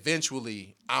 but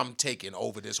eventually I'm taking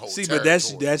over this whole. See, territory.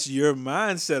 but that's your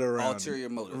mindset around ulterior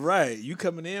motive, right? You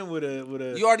coming in with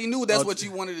a. You already knew that's what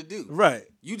you wanted to do, right?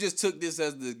 You just took this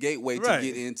as the gateway to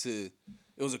get into.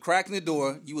 It was a crack in the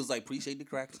door. You was like, appreciate the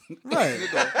crack. Right. In the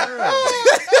door.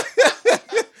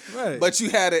 Right. But you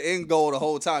had an end goal the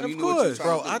whole time. You knew what you were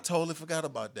trying to do. I totally forgot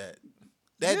about that.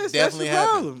 That yes, definitely that's the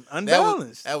happened. problem.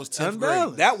 Unbalanced. That was 10th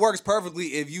grade. That works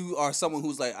perfectly if you are someone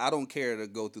who's like, I don't care to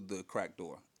go through the crack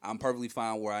door. I'm perfectly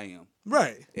fine where I am.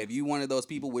 Right. If you one of those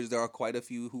people, which there are quite a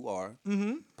few who are,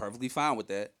 perfectly fine with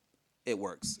that, it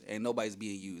works. And nobody's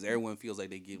being used. Everyone feels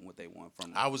like they're getting what they want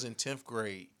from it. I was in 10th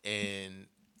grade, and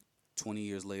 20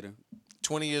 years later,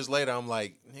 I'm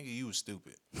like, nigga, you was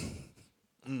stupid.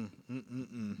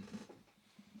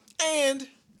 And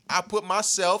I put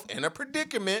myself in a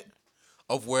predicament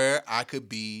of where I could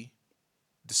be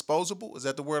disposable. Is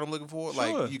that the word I'm looking for?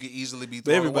 Sure. Like, you could easily be But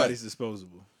thrown everybody's away.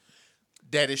 disposable.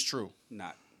 That is true.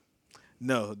 not.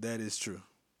 No, that is true.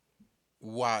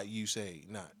 Why you say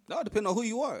not? No, depending on who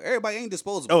you are. Everybody ain't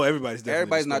disposable. Oh, everybody's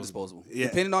not disposable. Yeah.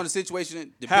 Depending on the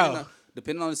situation,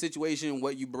 depending on the situation,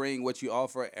 what you bring, what you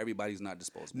offer, everybody's not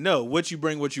disposable. No, what you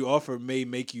bring, what you offer may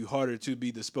make you harder to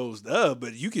be disposed of,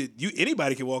 but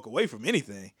anybody can walk away from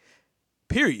anything.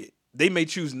 Period. They may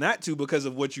choose not to because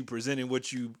of what you present and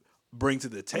what you bring to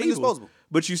the table. Disposable.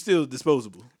 But you still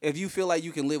disposable. If you feel like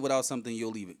you can live without something,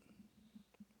 you'll leave it.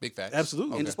 Big facts.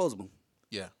 Absolutely. Okay. Indisposable.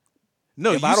 Yeah.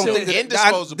 No, If you I don't said think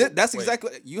indisposable. that's Wait.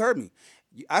 exactly you heard me.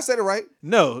 I said it right.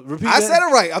 no. Repeat. I that. said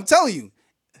it right. I'm telling you.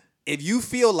 If you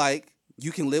feel like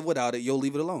you can live without it, you'll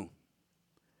leave it alone.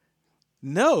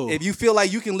 No. If you feel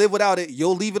like you can live without it,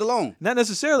 you'll leave it alone. Not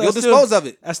necessarily. You'll dispose of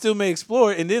it. I still may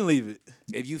explore it and then leave it.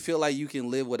 If you feel like you can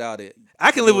live without it,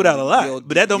 I can live without a lot,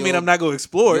 but that don't mean I'm not going to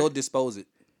explore You'll it. dispose it.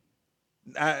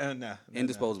 Nah.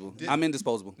 Indisposable. I'm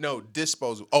indisposable. No,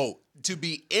 disposable. Oh, to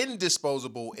be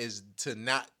indisposable is to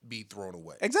not be thrown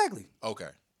away. Exactly. Okay.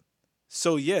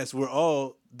 So yes, we're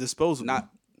all disposable. Not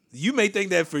You may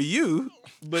think that for you,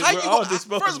 but How we're you all gonna,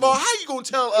 disposable. first of all, how you gonna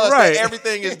tell us Right. that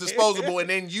everything is disposable and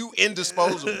then you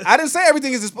indisposable? I didn't say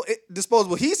everything is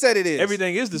disposable. He said it is.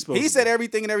 Everything is disposable. He said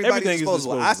everything and everybody Everything is is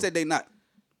disposable. I disposable. said they not.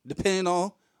 Depending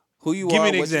on who you Give are, me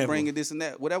an what example. you bring, and this and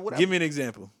that, whatever. Give me an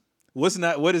example.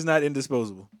 What is not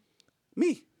indisposable?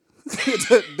 Me.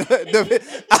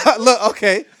 Look,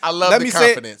 okay. I love Let the me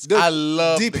say it. confidence. I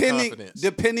love the confidence.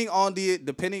 Depending on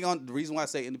the reason why I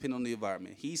say independent on the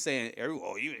environment. He's saying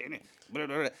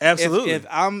Absolutely. If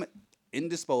I'm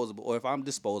indisposable or if I'm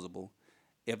disposable,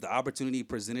 if the opportunity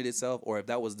presented itself or if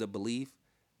that was the belief,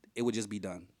 it would just be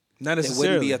done. Not It necessarily.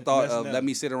 wouldn't be a thought That's of not- let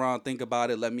me sit around, think about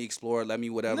it, let me explore it, let me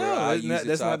whatever. No, I'll that's use not- it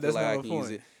that's so I not- feel that's like not I my can use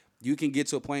point. it. You can get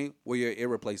to a point where you're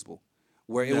irreplaceable,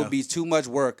 where it No. would be too much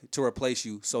work to replace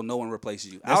you, so no one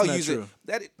replaces you. That's I'll not use true. it.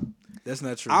 That That's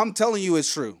not true. I'm telling you,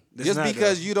 it's true. It's Just not,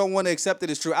 because though. you don't want to accept it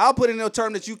is true. I'll put it in a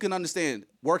term that you can understand.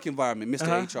 Work environment, Mr.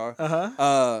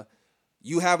 HR.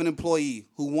 You have an employee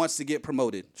who wants to get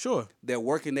promoted. Sure. They're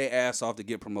working their ass off to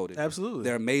get promoted. Absolutely.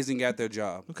 They're amazing at their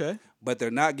job. Okay. But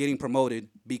they're not getting promoted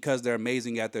because they're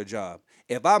amazing at their job.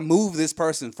 If I move this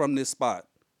person from this spot,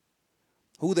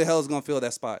 who the hell is going to fill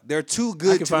that spot? They're too I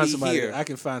good can to find be somebody. here. I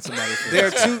can find somebody. For They're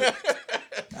that.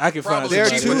 too. I can find. Probably They're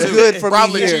somebody too for that. good for me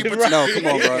Probably here. cheaper, No, come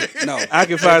on, bro. No, I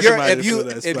can find If you're- somebody if to you fill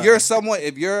that if spot.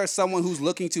 you're someone who's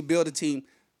looking to build a team,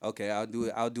 okay, I'll do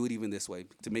it. I'll do it even this way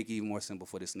to make it even more simple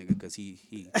for this nigga because he.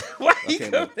 Why he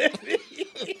Okay, come at me?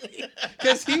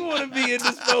 Because he want to be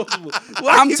indisposable.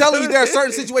 Why I'm you telling you, coming there are at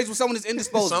certain me? situations where someone is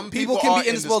indisposable. Some People people can are be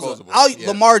indisposable. indisposable. Yeah.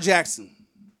 Lamar Jackson.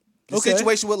 The Okay.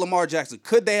 situation with Lamar Jackson.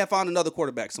 Could they have found another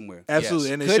quarterback somewhere? Absolutely,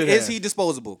 Yes. and they Could should is have. he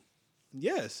disposable?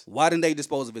 Yes, Why didn't they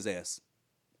dispose of his ass?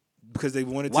 because they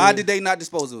wanted to. Why did they not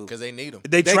dispose of him? Because they need them.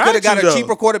 They They tried could have got to, a though.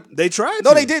 cheaper quarterback. They tried. No,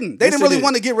 to. they didn't. They Yes, didn't really did.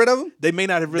 want to get rid of him. They may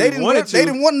not have really They didn't. wanted to. They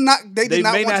didn't want not. They did They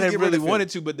not may want not to have get rid really of him. wanted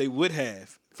to, but they would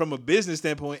have, from a business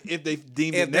standpoint, if they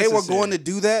deemed If it they necessary. were going to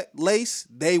do that, Lace,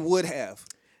 they would have,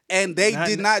 and they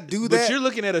did not do But that. you're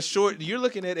looking at a short. You're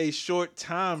looking at a short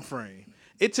time frame.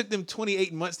 It took them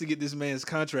 28 months to get this man's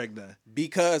contract done.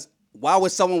 Because why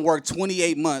would someone work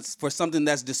 28 months for something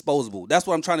that's disposable? That's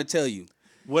what I'm trying to tell you.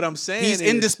 What I'm saying He's is,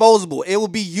 indisposable. It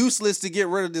would be useless to get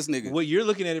rid of this nigga. well, you're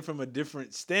looking at it from a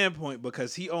different standpoint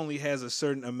because he only has a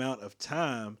certain amount of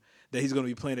time that he's going to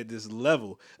be playing at this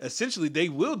level. Essentially, they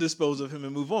will dispose of him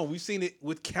and move on. We've seen it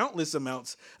with countless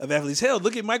amounts of athletes. Hell,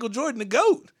 look at Michael Jordan, the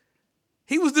GOAT.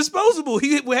 He was disposable.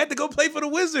 He had to go play for the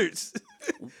Wizards.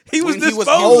 He was When he was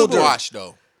disposable. older. Washed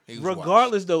though. He was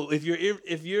Regardless, though, if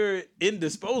you're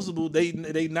indisposable, they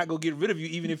not gonna get rid of you,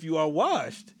 even if you are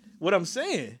washed. What I'm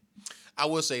saying. I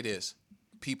will say this: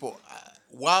 people,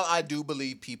 while I do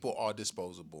believe people are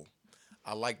disposable,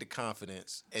 I like the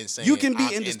confidence in saying You can be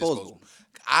I'm indisposable.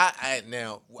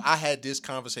 I had this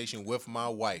conversation with my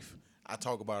wife. I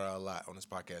talk about her a lot on this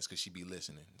podcast because she be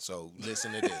listening. So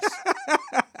listen to this.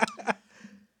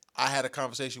 I had a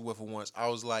conversation with her once. I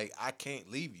was like, I can't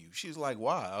leave you. She was like,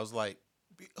 why? I was like,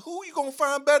 who you gonna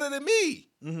find better than me?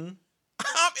 Mm-hmm.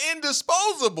 I'm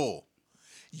indisposable.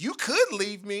 You could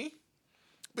leave me,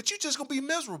 but you're just gonna be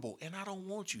miserable, and I don't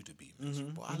want you to be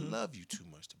miserable. I love you too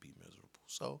much to be miserable.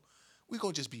 So we're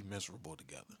gonna just be miserable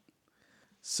together.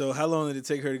 So how long did it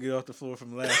take her to get off the floor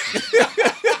from laughing?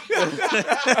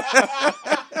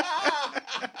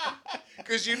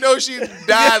 Because you know she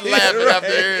died laughing after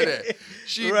hearing that.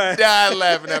 She died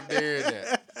laughing after hearing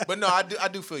that. But no, I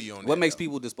do feel you on that. What makes though.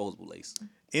 people disposable, Lace?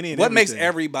 Any and What makes everything.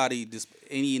 everybody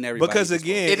any and everybody? Because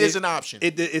disposable? again, It is an option.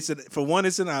 For one,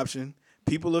 it's an option.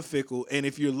 People are fickle, and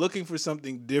if you're looking for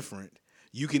something different,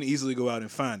 you can easily go out and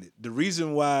find it. The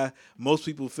reason why most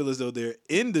people feel as though they're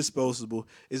indisposable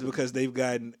is because they've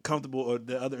gotten comfortable, or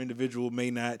the other individual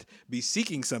may not be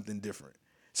seeking something different.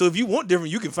 So if you want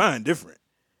different, you can find different.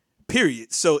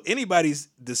 Period. So anybody's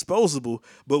disposable,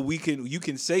 but you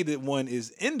can say that one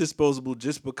is indisposable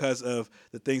just because of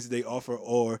the things that they offer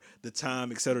or the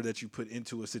time, et cetera, that you put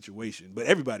into a situation. But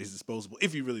everybody's disposable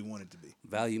if you really want it to be.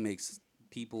 Value makes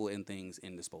people and things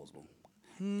indisposable.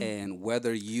 And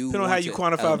whether you Depending on want how you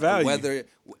quantify value. whether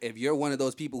if you're one of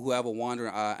those people who have a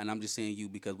wandering eye, and I'm just saying you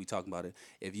because we talking about it,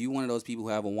 if you're one of those people who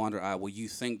have a wandering eye where you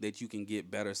think that you can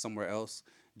get better somewhere else,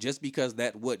 just because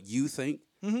that what you think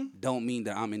don't mean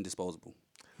that I'm indisposable.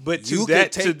 But You to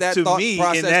that, can take that to thought me,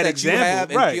 process in that that example, you have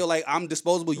and right. feel like I'm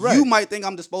disposable. Right. You might think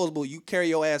I'm disposable. You carry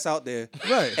your ass out there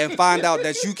Right. and find out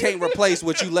that you can't replace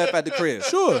what you left at the crib.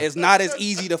 Sure. It's not as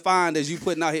easy to find as you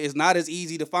putting out here. It's not as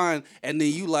easy to find. And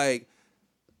then you like,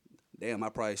 damn, I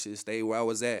probably should have stayed where I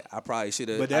was at. I probably should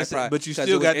have. But you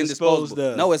still got disposed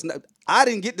of. No, it's not. I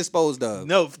didn't get disposed of.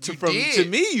 No, You to did.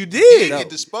 me, you You did. did get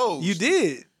disposed. You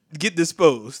did get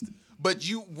disposed. but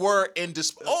you were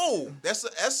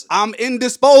I'm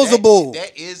indisposable.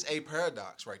 That is a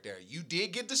paradox right there. You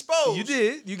did get disposed. You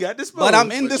did. You got disposed. But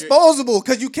I'm indisposable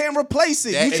because you can't replace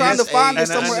it. You trying to find it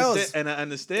somewhere else. And I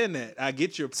understand that. I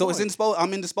get your point. So it's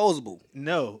I'm indisposable.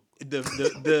 No.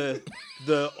 The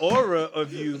aura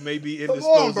of you may be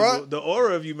indisposable. Come on, bro. The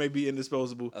aura of you may be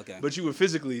indisposable. Okay. But you were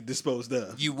physically disposed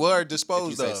of. You were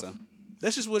disposed of. So.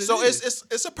 That's just what it is. So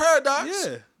it's a paradox.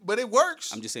 Yeah. But it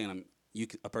works. I'm just saying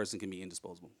a person can be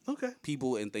indisposable. Okay.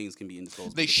 People and things can be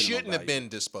indisposable. They shouldn't have been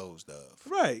disposed of.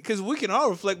 Right. Because we can all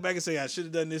reflect back and say, I should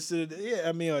have done this. Yeah,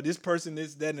 I mean, this person,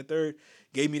 this, that, and the third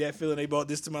gave me that feeling. They brought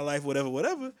this to my life,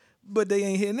 whatever. But they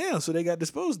ain't here now, so they got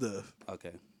disposed of.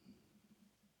 Okay.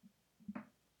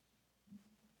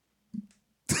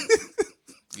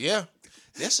 Yeah.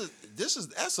 That's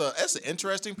an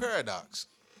interesting paradox.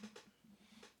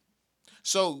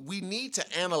 So we need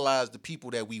to analyze the people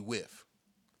that we with.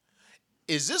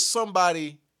 Is this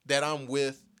somebody that I'm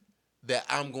with that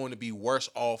I'm going to be worse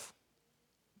off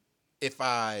if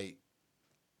I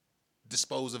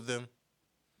dispose of them?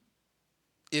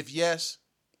 If yes,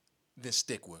 then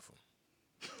stick with them.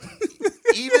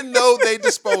 Even though they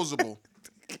disposable.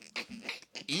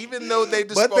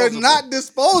 But they're not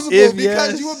disposable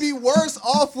because you would be worse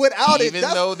off without it. Even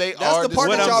though they are disposable. That's the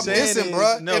part that y'all missing,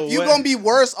 bro. If you're going to be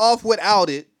worse off without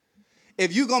it,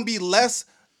 if you're going to be less,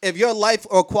 if your life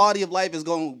or quality of life is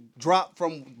going to drop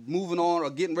from moving on or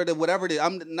getting rid of whatever it is,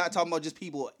 I'm not talking about just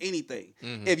people, anything.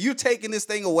 Mm-hmm. If you're taking this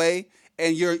thing away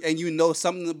and you know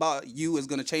something about you is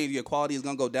going to change, your quality is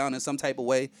going to go down in some type of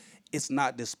way, it's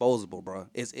not disposable, bro.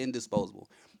 It's indisposable.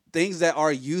 Things that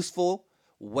are useful,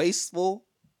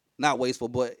 not wasteful,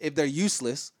 but if they're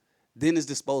useless, then it's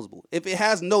disposable. If it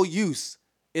has no use,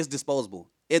 it's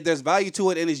disposable. If there's value to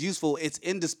it and it's useful, it's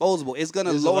indisposable. It's going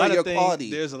to lower your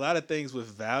quality. There's a lot of things with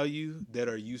value that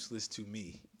are useless to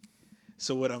me.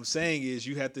 So what I'm saying is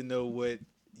you have to know what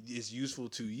is useful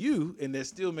to you, and that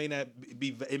still may not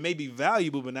be, it may be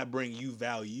valuable, but not bring you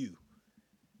value.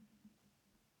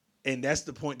 And that's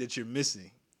the point that you're missing.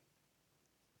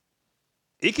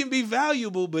 It can be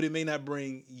valuable, but it may not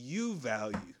bring you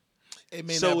value. It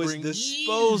may not bring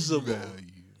disposable. You value.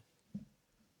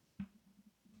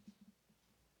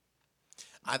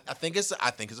 I think it's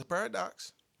a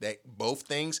paradox that both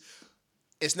things.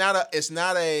 It's not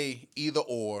a either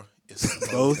or. It's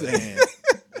a both and.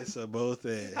 It's a both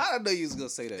and. I don't know you was gonna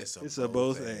say that. It's a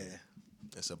both and.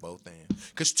 It's a both and.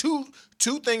 Because two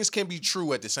things can be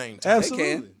true at the same time.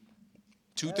 Absolutely.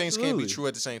 Two things can't be true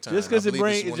at the same time. Just because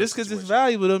it's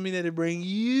valuable don't mean that it bring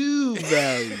you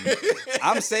value.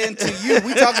 I'm saying to you,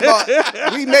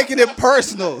 we making it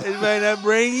personal. It might not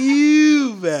bring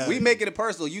you value. We making it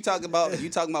personal. You talking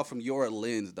about from your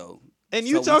lens though. And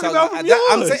you talking about from yours.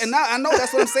 I'm saying, and I know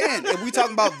that's what I'm saying. If we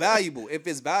talking about valuable, if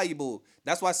it's valuable,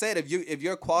 that's why I said if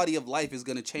your quality of life is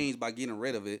gonna change by getting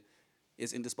rid of it,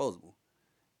 it's indisposable.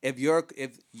 If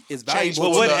it's valuable,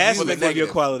 well, what aspect of your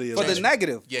quality is for the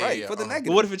negative, yeah, for the negative.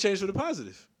 But what if it changed for the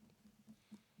positive?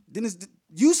 Then it's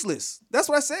useless. That's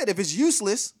what I said. If it's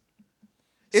useless,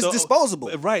 it's disposable.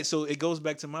 Right. So it goes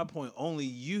back to my point. Only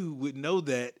you would know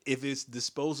that if it's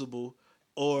disposable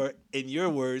or, in your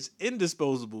words,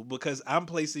 indisposable, because I'm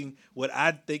placing what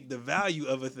I think the value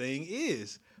of a thing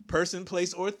is: person,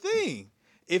 place, or thing.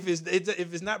 If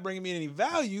it's not bringing me any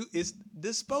value, it's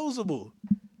disposable.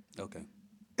 Okay.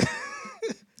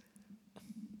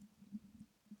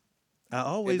 I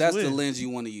always if that's win. the lens you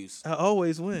want to use. I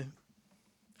always win.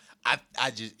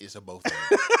 It's a both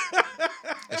thing.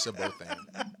 It's a both thing.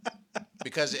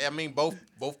 Because I mean both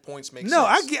points make sense. No,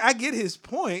 I get his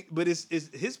point, but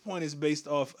his point is based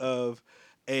off of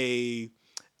a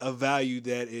value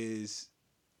that is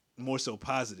more so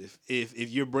positive.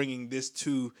 If you're bringing this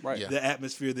to the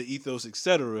atmosphere, the ethos,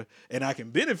 etc., and I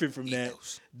can benefit from that,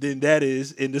 then that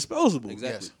is indisposable.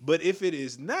 Exactly. Yes. But if it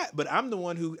is not, but I'm the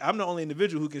only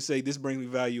individual who can say this brings me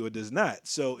value or does not.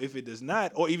 So if it does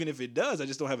not, or even if it does, I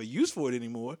just don't have a use for it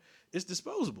anymore, it's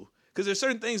disposable. Because there's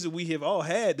certain things that we have all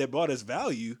had that brought us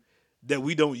value that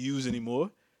we don't use anymore,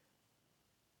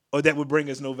 or that would bring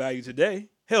us no value today.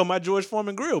 Hell, my George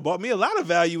Foreman grill bought me a lot of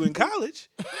value in college.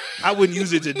 I wouldn't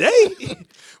use it today.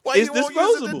 Why you won't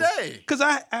use it today? Because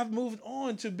I've moved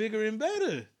on to bigger and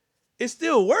better. It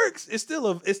still works. It's still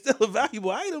a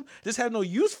valuable item. Just have no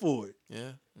use for it.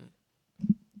 Yeah.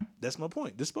 That's my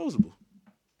point. Disposable.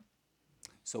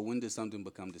 So when does something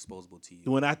become disposable to you?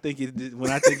 When I think it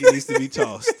needs to be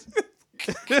tossed.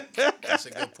 That's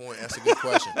a good point. That's a good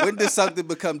question. When does something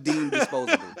become deemed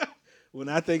disposable? When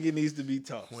I think it needs to be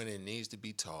tossed. When it needs to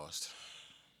be tossed.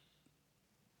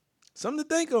 Something to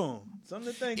think on.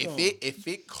 If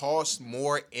it costs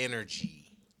more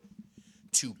energy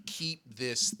to keep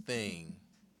this thing,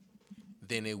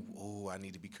 then I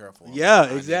need to be careful. Yeah, I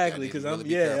need exactly. to Because really I'm be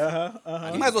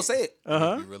careful. You might as well say it. I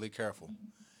need to be really careful.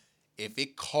 If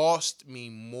it cost me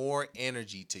more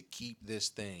energy to keep this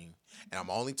thing, and I'm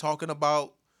only talking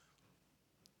about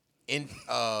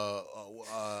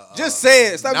just say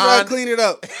it. Stop trying to clean it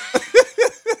up.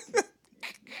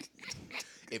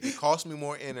 If it costs me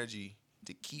more energy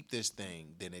to keep this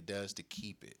thing than it does to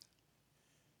keep it,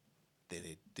 then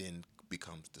it then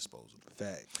becomes disposable.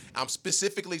 Fact. I'm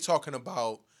specifically talking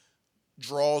about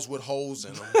drawers with holes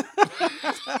in them.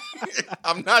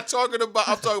 I'm talking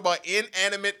about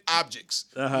inanimate objects,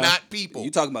 not people.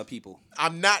 You talking about people.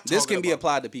 I'm not. This can be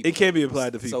applied to people. It can be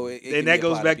applied to people. So and that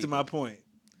goes back to my point.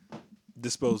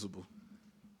 Disposable.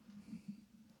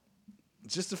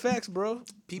 Just the facts, bro.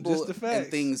 People Just the facts. and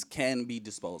things can be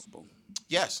disposable.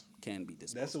 Yes. Can be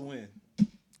disposable. That's a win.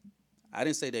 I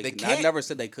didn't say they couldn't. can't. I never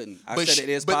said they couldn't. I said it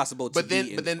is possible to be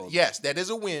indisposable. But then, yes, that is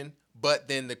a win. But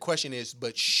then the question is,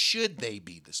 but should they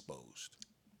be disposed?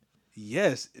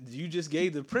 Yes, you just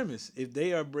gave the premise. If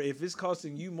it's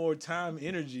costing you more time,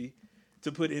 energy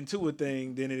to put into a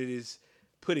thing than it is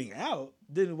putting out,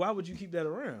 then why would you keep that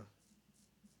around?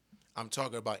 I'm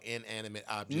talking about inanimate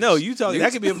objects. No,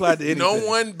 that can be applied to anything. No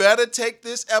one better take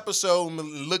this episode and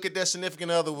look at their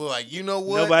significant other with like, you know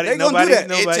what? They gonna do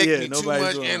that. It takes me too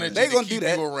much energy They to gonna keep do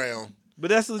that. you around.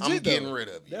 But that's legit. I'm getting though. rid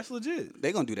of you. That's legit.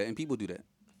 They gonna do that, and people do that.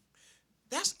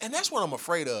 That's what I'm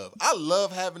afraid of. I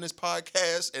love having this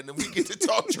podcast and then we get to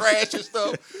talk trash and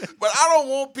stuff. But I don't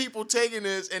want people taking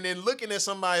this and then looking at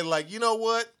somebody like, you know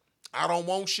what? I don't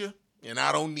want you and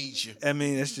I don't need you. I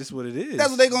mean, that's just what it is. That's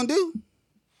what they gonna do.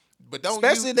 But don't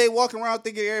Especially if they walking around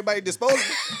thinking everybody disposable.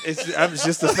 It's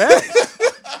just a fact.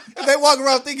 If they walk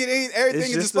around thinking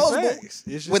everything is disposable,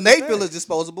 when they feel it's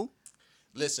disposable.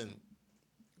 Listen,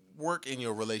 work in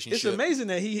your relationship. It's amazing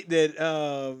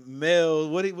that Mel,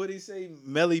 what he say,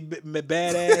 Melly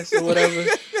badass or whatever.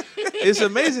 It's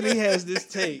amazing he has this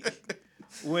take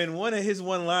when one of his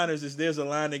one-liners is there's a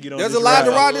line to get on. There's this a line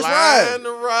ride. to ride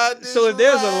this ride. So if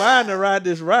there's a line to ride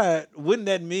this ride, wouldn't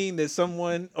that mean that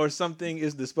someone or something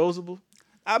is disposable?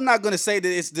 I'm not gonna say that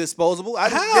it's disposable.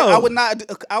 How? I would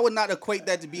not equate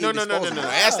that to be indisposable. No.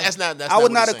 That's not. I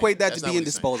would not equate that to be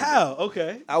indisposable. How?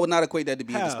 Okay. I would not equate that to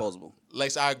be indisposable.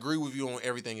 Lex, I agree with you on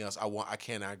everything else. I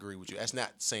cannot agree with you. That's not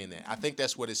saying that. I think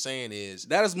that's what it's saying is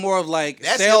that is more of like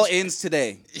sale ends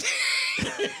today.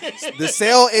 The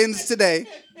sale ends today.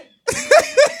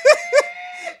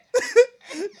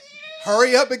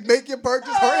 Hurry up and make your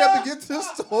purchase. Hurry up and get to the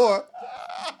store.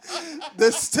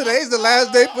 Today's the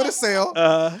last day for the sale.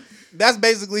 That's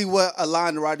basically what a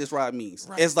line to ride this ride means.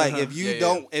 Right. It's like if you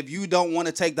don't want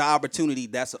to take the opportunity,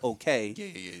 that's okay.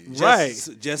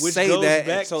 Just Which say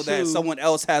that so that someone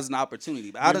else has an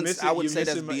opportunity. But I would say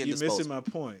that's being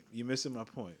disposable. You're missing my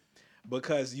point.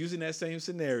 Because using that same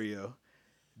scenario,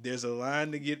 there's a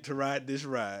line to ride this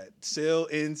ride. Sale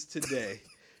ends today.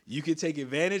 You can take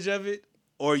advantage of it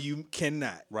or you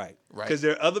cannot. Right. Because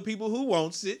there are other people who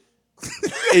wants it.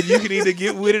 And you can either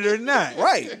get with it or not.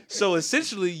 Right. So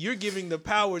essentially, you're giving the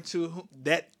power to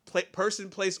that person,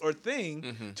 place, or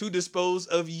thing to dispose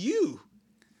of you.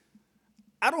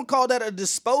 I don't call that a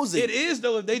disposing. It is,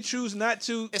 though, if they choose not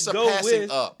to it's go a passing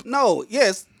with. up. No,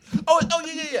 yes. Oh,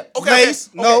 yeah. Okay.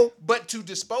 No. But to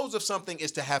dispose of something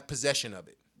is to have possession of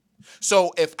it.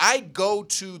 So if I go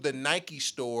to the Nike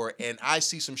store and I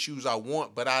see some shoes I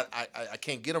want, but I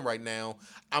can't get them right now,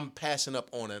 I'm passing up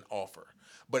on an offer.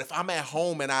 But if I'm at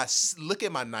home and I look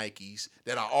at my Nikes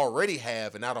that I already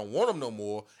have and I don't want them no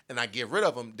more and I get rid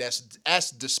of them,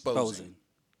 that's disposing.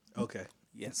 Okay.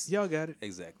 Yes. Y'all got it.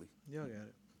 Exactly. Y'all got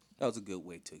it. That was a good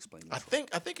way to explain it. I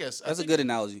think that's a good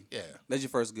analogy. Yeah. That's your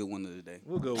first good one of the day.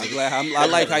 We'll go with I'm glad. I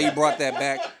like how you brought that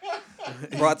back.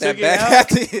 Brought that Took it back out. at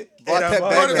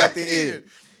the at the end.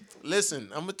 Listen,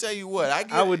 I'm gonna tell you what.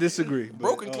 I would disagree.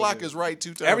 Broken clock is right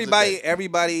 2 times a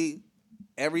day.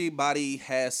 Everybody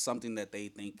has something that they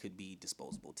think could be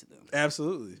disposable to them.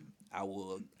 Absolutely. I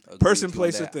will agree Person, with you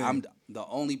place, on or that. thing. The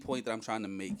only point that I'm trying to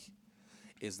make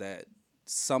is that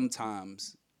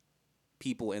sometimes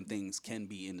people and things can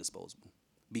be indisposable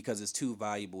because it's too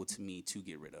valuable to me to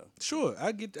get rid of. Sure,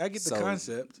 I get the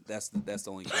concept. That's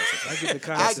the only concept. I get the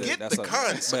concept.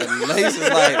 concept. But Lace is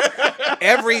like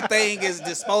everything is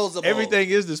disposable. Everything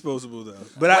is disposable though.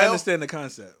 But I understand the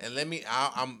concept. And let me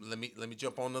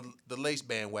jump on the Lace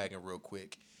bandwagon real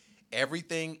quick.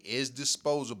 Everything is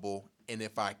disposable, and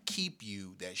if I keep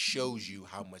you, that shows you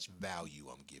how much value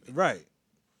I'm giving. Right.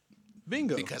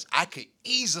 Bingo. Because I could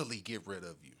easily get rid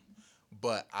of you,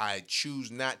 but I choose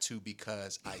not to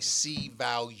because I see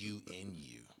value in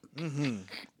you.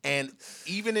 And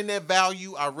even in that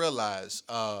value, I realize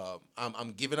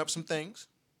I'm giving up some things.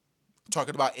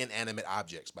 Talking about inanimate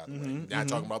objects, by the way. Not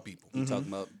talking about people. You talking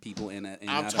about people in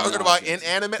I'm talking about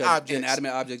inanimate objects.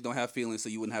 Inanimate objects don't have feelings, so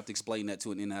you wouldn't have to explain that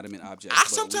to an inanimate object. I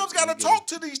sometimes got to talk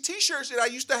to these T-shirts that I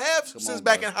used to have since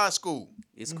back in high school.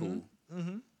 It's cool.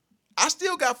 I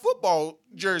still got football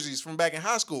jerseys from back in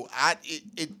high school.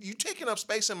 You taking up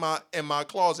space in my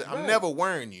closet. I'm never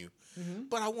wearing you,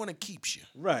 but I want to keep you.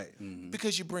 Right.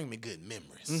 Because you bring me good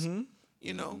memories.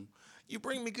 You know, you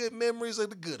bring me good memories of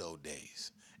the good old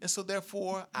days. And so,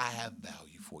 therefore, I have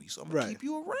value for you. So, I'm going to keep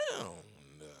you around.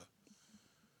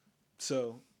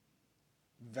 So,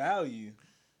 value,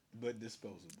 but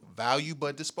disposable. Value,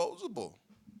 but disposable.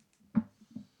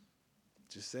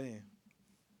 Just saying.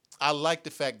 I like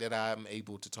the fact that I'm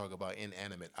able to talk about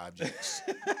inanimate objects.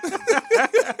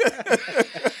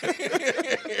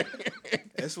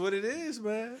 That's what it is,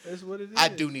 man. That's what it is. I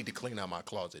do need to clean out my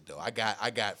closet, though. I got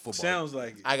football. Sounds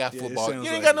like it. I got football. You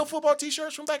ain't got no football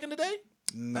T-shirts from back in the day?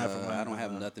 Not from I don't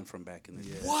have nothing from back in the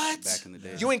day. What? Back in the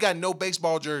day. You ain't got no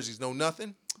baseball jerseys, no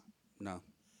nothing? No.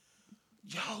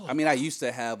 Yo. I mean, I used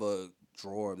to have a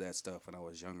drawer of that stuff when I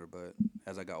was younger, but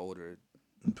as I got older,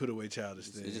 put away childish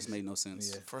things. it just made no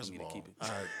sense First for me of all, to keep it. all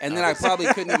right. And then I probably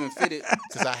couldn't even fit it.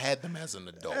 Because I had them as an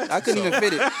adult. I couldn't even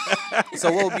fit it.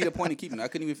 So what would be the point of keeping it? I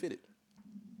couldn't even fit it.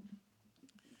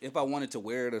 If I wanted to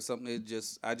wear it or something,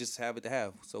 I just have it to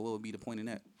have. So what would be the point in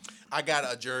that? I got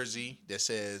a jersey that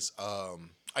says, I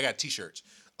got T-shirts,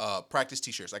 practice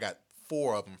T-shirts. I got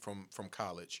 4 of them from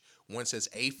college. One says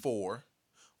A4,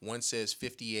 one says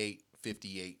 58,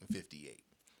 58, and 58.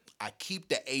 I keep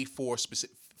the A4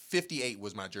 specific. 58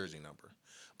 was my jersey number,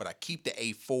 but I keep the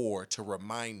A4 to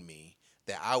remind me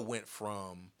that I went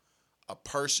from a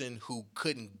person who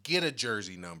couldn't get a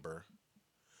jersey number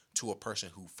to a person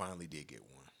who finally did get one.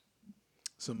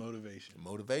 Some motivation.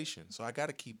 Motivation. So I got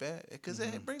to keep that because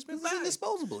it brings me It's back.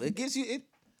 indisposable. It gives you it.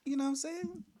 You know what I'm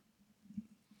saying?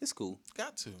 It's cool.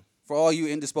 Got to. For all you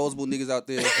indisposable niggas out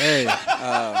there, Hey.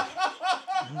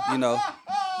 you know,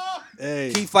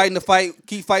 Hey. keep fighting the fight.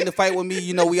 Keep fighting the fight with me.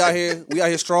 You know, we out here. We out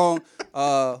here strong.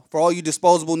 For all you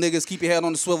disposable niggas, keep your head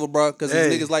on the swivel, bro. Because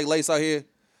these niggas like Lace out here.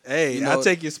 Hey, you know, I'll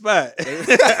take your spot.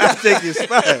 I'll take your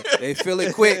spot. They feel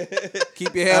it quick.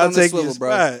 Keep your head on the swivel,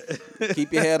 bro.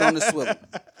 Keep your head on the swivel.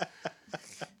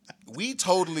 We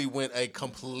totally went a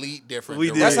complete different We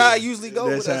direction. did. That's how I usually go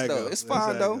That's with how us, it though. go. It's That's how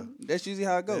fine, it though. go. That's usually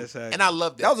how it goes. That's how And I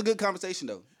loved that. That was a good conversation,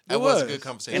 though. That was a good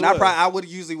conversation. And I would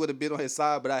have been on his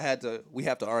side, but we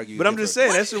have to argue. But I'm just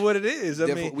saying, that's what it is. I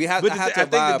mean, I have to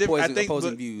abide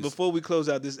opposing views. Before we close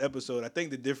out this episode, I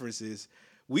think the difference is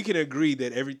we can agree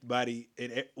that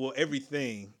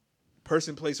everything,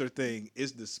 person, place, or thing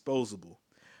is disposable,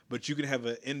 but you can have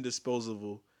an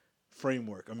indisposable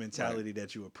framework, a mentality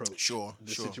that you approach the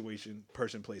situation,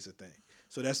 person, place, or thing.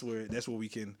 So that's where we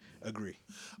can agree.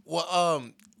 Well,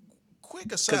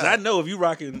 quick aside. Because I know if you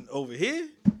rocking over here,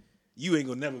 you ain't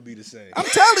gonna never be the same. I'm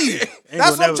telling you.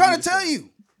 That's what I'm trying to tell you.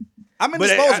 I'm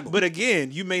indisposable. But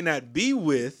again, you may not be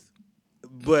with,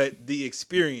 but the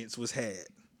experience was had.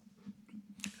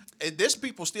 There's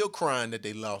people still crying that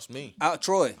they lost me.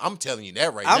 Troy. I'm telling you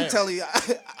that right now. I'm telling you.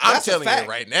 I'm telling you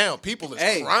right now. People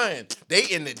is crying. They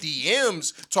in the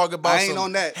DMs talking about I ain't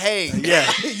on that. Hey,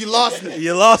 Yeah. You lost me.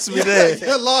 You lost me there.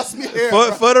 You lost me there.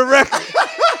 For the record.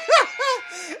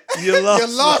 You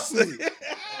lost me.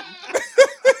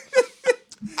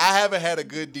 I haven't had a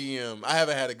good DM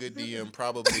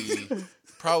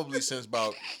probably since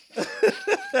about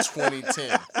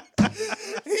 2010.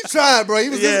 He tried, bro. He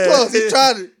was this close. He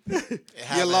tried it.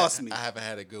 You lost me. I haven't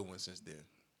had a good one since then.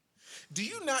 Do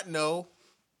you not know?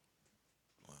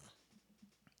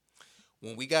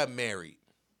 When we got married,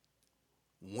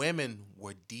 women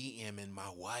were DMing my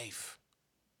wife,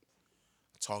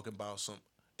 talking about some.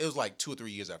 It was like 2 or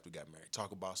 3 years after we got married.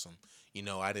 Talk about some.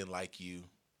 I didn't like you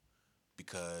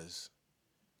because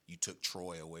you took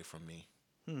Troy away from me.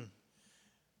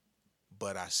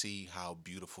 But I see how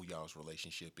beautiful y'all's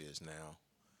relationship is now,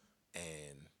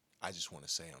 and I just want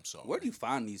to say I'm sorry. Where do you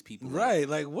find these people? Right,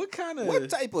 like what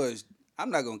type of?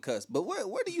 I'm not gonna cuss, but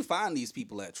where do you find these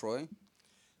people at, Troy?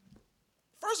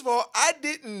 First of all, I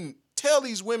didn't tell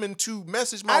these women to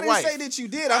message my wife. I didn't say that you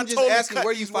did. I'm just totally asking cut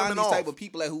where you these find women these off. type of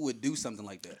people who would do something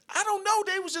like that. I don't know.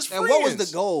 They was just friends. And what was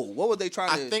the goal? What were they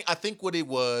trying to? I think what it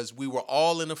was, we were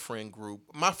all in a friend group.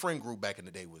 My friend group back in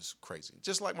the day was crazy,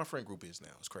 just like my friend group is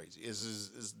now. It's crazy.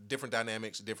 It's different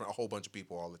dynamics, a whole bunch of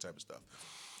people, all the type of stuff.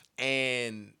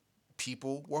 And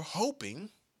people were hoping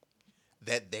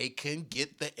that they can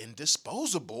get the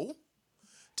indisposable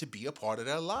to be a part of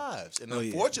their lives, and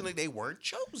unfortunately, they weren't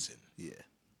chosen. Yeah.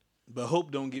 But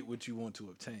hope don't get what you want to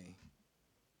obtain.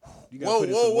 You gotta Whoa, put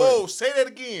in whoa, some whoa! work. Say that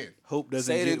again. Hope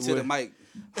doesn't Say it get into the what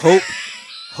mic.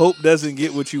 hope doesn't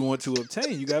get what you want to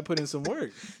obtain. You gotta put in some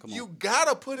work. You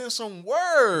gotta put in some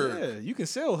work. Yeah, you can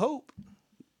sell hope.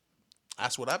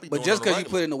 That's what I be But doing. just because you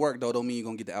put in the work though, don't mean you're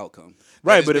gonna get the outcome.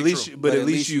 Right, is but at big least true. at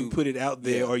least you put it out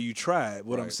there yeah. or you tried.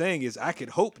 What I'm Right. saying is I could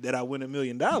hope that I win $1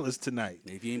 million tonight.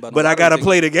 If you ain't about But no I lottery gotta ticket,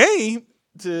 play the game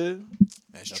to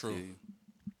That's I true. feel you.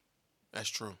 That's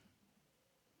true.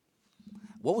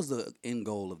 What was the end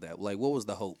goal of that? Like, what was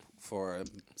the hope for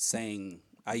saying,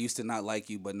 I used to not like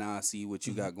you, but now I see what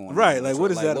you got going Right, on? like, what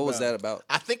is that What was about? that about?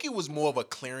 I think it was more of a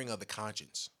clearing of the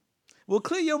conscience. well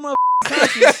clear your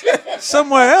conscience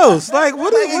somewhere else. Like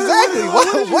what is Exactly. what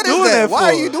is you doing that Why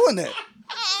are for? you doing that?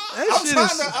 That I'm shit trying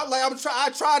is- to. I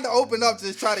tried to open up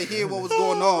to try to hear what was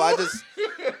going on. I just.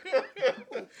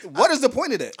 What is the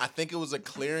point of that? I think it was a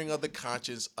clearing of the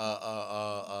conscience,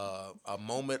 a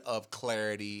moment of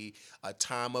clarity, a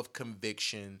time of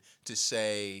conviction to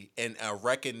say, and a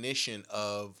recognition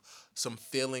of some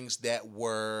feelings that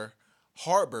were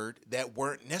harbored that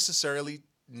weren't necessarily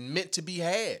meant to be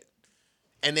had.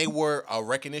 And they were a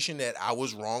recognition that I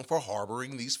was wrong for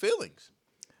harboring these feelings.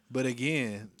 But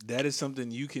again, that is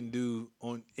something you can do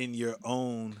in your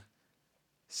own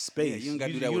space. Yeah, you ain't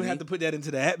gotta do that You with don't have me. to put that into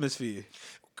the atmosphere.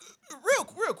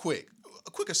 Real quick,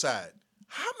 a quick aside.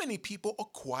 How many people are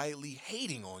quietly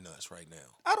hating on us right now?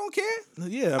 I don't care.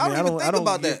 Yeah, I I mean, don't even think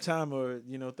about give that. time or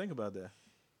think about that.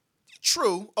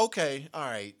 True. Okay. All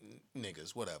right.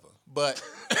 Niggas, whatever. But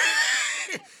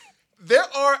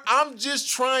I'm just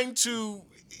trying to,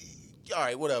 all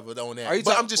right, whatever, on that. Are you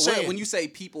but talking, I'm just saying. when you say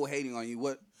people hating on you,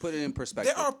 what? Put it in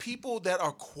perspective. There are people that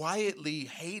are quietly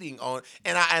hating on,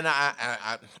 and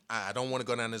I don't want to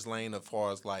go down this lane as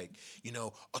far as like,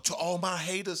 to all my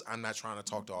haters. I'm not trying to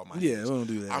talk to all my haters. Yeah, we don't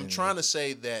do that. I'm anyway. trying to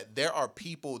say that there are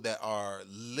people that are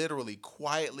literally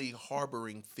quietly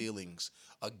harboring feelings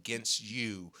against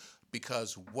you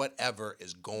because whatever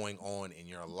is going on in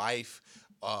your life,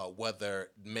 whether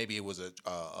maybe it was a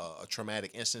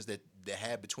traumatic instance that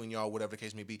had between y'all, whatever the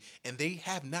case may be, and they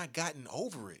have not gotten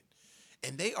over it.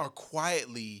 And they are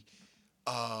quietly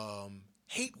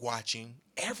hate watching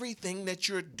everything that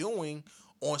you're doing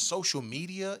on social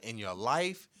media in your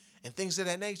life and things of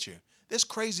that nature. That's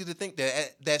crazy to think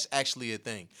that that's actually a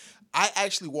thing. I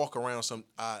actually walk around and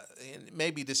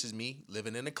maybe this is me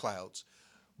living in the clouds,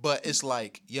 but it's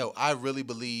like, I really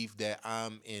believe that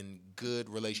I'm in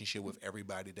good relationship with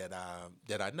everybody that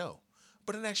I know.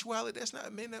 But in actuality, that's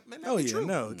not may not be true.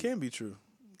 No, it can be true.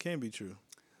 It can be true.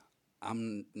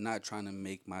 I'm not trying to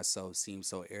make myself seem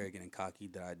so arrogant and cocky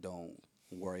that I don't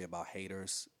worry about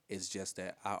haters. It's just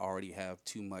that I already have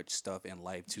too much stuff in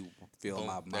life to fill Boom.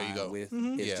 my There you mind go. with.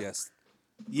 Mm-hmm. It's Yeah. just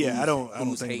I don't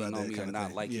who's think hating about on that me kind or of not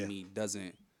thing. liking me doesn't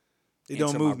It enter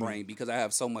don't my move me. brain because I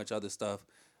have so much other stuff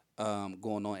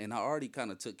going on, and I already kind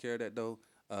of took care of that though.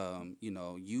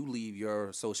 You leave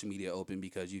your social media open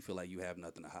because you feel like you have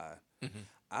nothing to hide. Mm-hmm.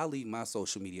 I leave my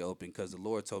social media open because the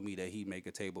Lord told me that He make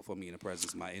a table for me in the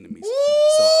presence of my enemies.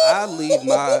 So I leave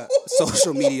my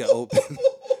social media open.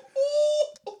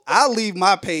 I leave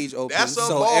my page open That's a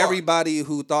so bar. everybody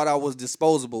who thought I was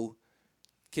disposable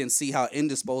can see how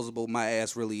indisposable my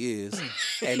ass really is,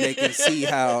 and they can see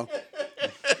how,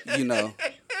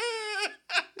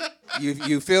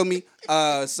 you feel me?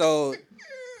 So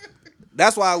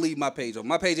that's why I leave my page open.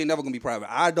 My page ain't never gonna be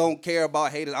private. I don't care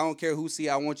about haters. I don't care who see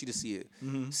it. I want you to see it.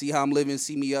 Mm-hmm. See how I'm living.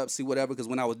 See me up. See whatever. Because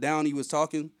when I was down, you was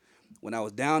talking. When I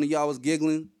was down, and y'all was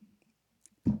giggling.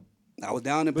 I was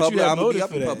down in But you public. have I'm gonna be motive up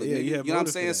for in that. public. Yeah, nigga. you have You know what I'm motive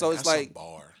for saying? that. So it's That's like a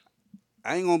bar.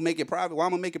 I ain't gonna make it private. Why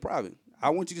I'm gonna make it private? I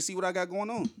want you to see what I got going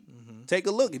on. Mm-hmm. Take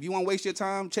a look. If you want to waste your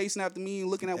time chasing after me and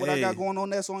looking at what I got Hey. going on,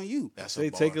 that's on you. That's Say,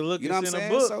 a bar. take a look. You know It's what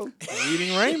I'm in a saying? book.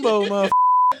 Reading Rainbow, motherfucker.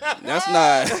 That's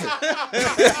not.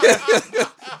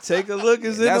 Take a look.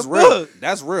 It's in That's the real. book.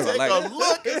 That's real. Take Like a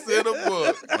look. It's in a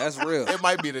book. that's real. It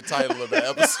might be the title of the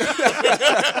episode.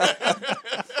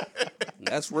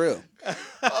 That's real.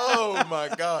 Oh my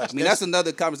gosh. I mean, that's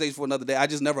another conversation for another day. I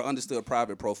just never understood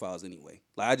private profiles anyway.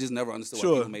 Like, I just never understood why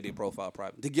Sure. people made their profile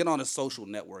private. To get on a social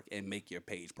network and make your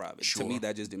page private. Sure. To me,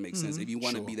 that just didn't make sense. If you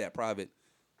want to Sure. be that private,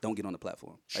 don't get on the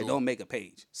platform. Sure. Like, don't make a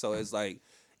page. So it's like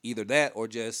either that or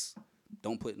just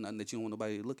don't put nothing that you don't want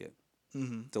nobody to look at.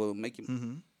 Mm-hmm. So make you.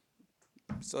 Mm-hmm.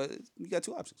 So you got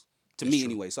two options. To That's me, true.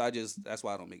 anyway. So that's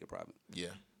why I don't make it private. Yeah.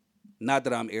 Not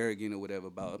that I'm arrogant or whatever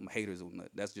about haters or not.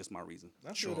 That's just my reason.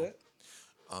 I Sure. feel that.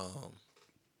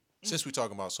 Since we're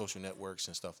talking about social networks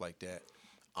and stuff like that,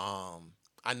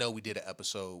 I know we did an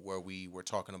episode where we were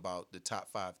talking about the top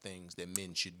 5 things that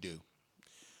men should do.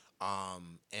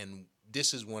 And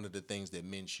this is one of the things that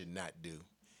men should not do.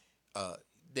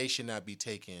 they should not be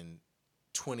taking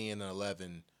 20 and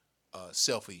 11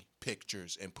 selfie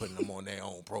pictures and putting them on their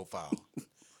own profile.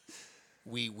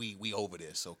 We over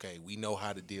this, okay? We know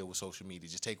how to deal with social media.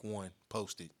 Just take one,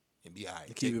 post it, and be all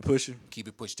right. Keep it pushing. Keep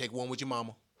it pushing. Take one with your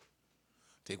mama.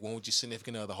 Take one with your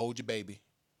significant other. Hold your baby.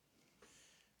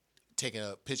 Taking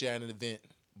a picture at an event,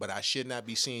 but I should not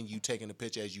be seeing you taking a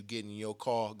picture as you get in your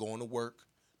car, going to work,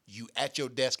 you at your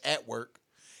desk at work,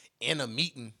 in a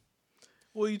meeting.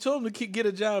 Well, you told them to get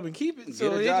a job and keep it.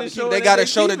 So they got to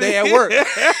show that they at work.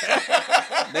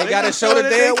 They got to show that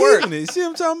they at work. See what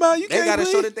I'm talking about? They got to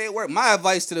show that they at work. My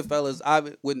advice to the fellas,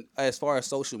 as far as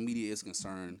social media is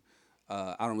concerned,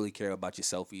 I don't really care about your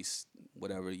selfies,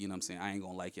 whatever. You know what I'm saying? I ain't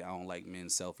gonna like it. I don't like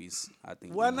men's selfies. I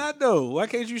think. Why not though? Why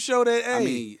can't you show that? Hey, I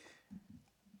mean,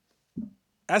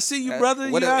 I see you, brother.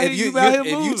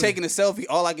 If you taking a selfie,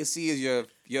 all I can see is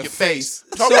your face.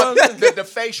 Talk about the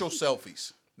facial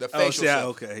selfies. The facial selfie.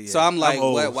 Okay. Yeah. So I'm like,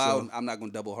 old, I'm not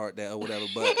gonna double heart that or whatever.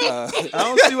 But I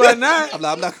don't see why not. I'm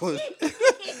not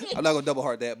gonna double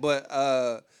heart that. But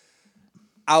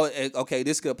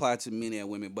this could apply to men and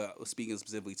women, but speaking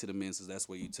specifically to the men, since that's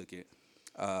where you took it.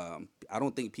 I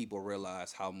don't think people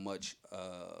realize how much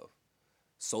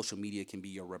social media can be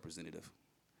your representative.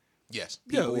 Yes.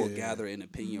 People will gather an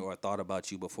opinion or a thought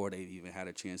about you before they've even had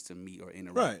a chance to meet or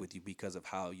interact with you because of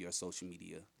how your social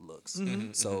media looks.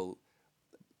 Mm-hmm. So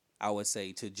I would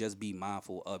say to just be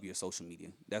mindful of your social media.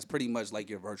 That's pretty much like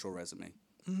your virtual resume.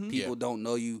 Mm-hmm. People don't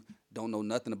know you, don't know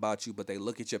nothing about you, but they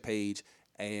look at your page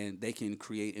and they can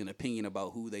create an opinion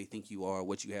about who they think you are,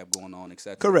 what you have going on,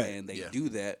 etc. Correct. And they do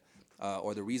that,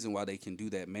 or the reason why they can do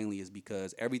that mainly is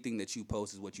because everything that you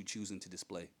post is what you're choosing to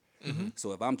display. Mm-hmm.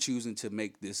 So if I'm choosing to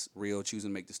make this reel, choosing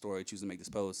to make the story, choosing to make this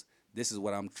post, this is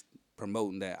what I'm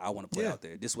promoting that I want to put out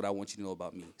there. This is what I want you to know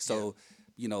about me. So,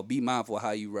 be mindful of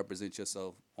how you represent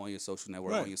yourself on your social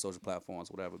network, on your social platforms,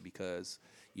 whatever, because,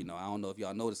 I don't know if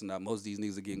y'all noticed or not, most of these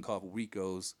niggas are getting caught with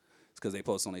RICOs because they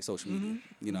post on their social media,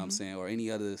 you know what I'm saying, or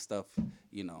any other stuff,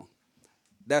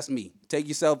 That's me. Take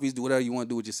your selfies, do whatever you want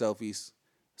to do with your selfies.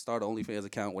 Start an OnlyFans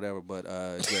account, whatever, but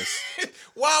just...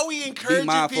 Why are we encouraging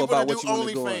people to do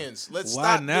OnlyFans? Let's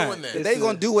stop doing that. They're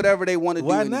going to do whatever they want to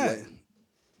do anyway.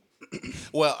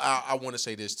 Well, I want to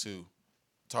say this, too.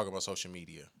 Talking about social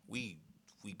media. We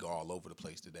go all over the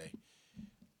place today.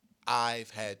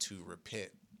 I've had to repent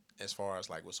as far as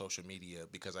like with social media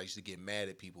because I used to get mad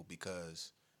at people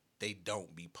because they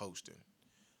don't be posting.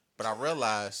 But I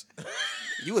realized...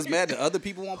 You was mad that other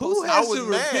people won't post? I was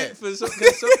mad.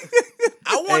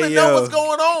 I want to know what's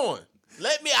going on.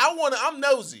 I'm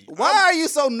nosy. Why are you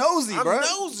so nosy, bro? I'm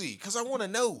nosy because I want to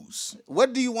know.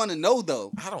 What do you want to know,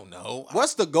 though? I don't know.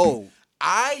 What's the goal?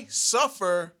 I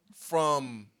suffer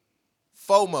from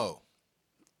FOMO.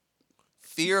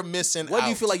 Fear of missing out. What do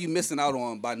you feel like you're missing out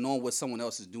on by knowing what someone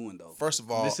else is doing, though? First of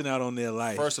all, missing out on their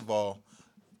life. First of all,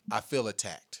 I feel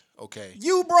attacked. Okay.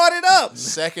 You brought it up.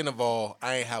 Second of all,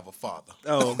 I ain't have a father.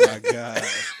 Oh my God.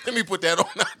 Let me put that on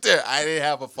out there. I didn't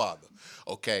have a father.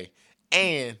 Okay.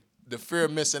 And the fear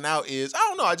of missing out is, I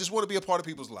don't know, I just want to be a part of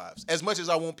people's lives. As much as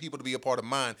I want people to be a part of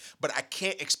mine, but I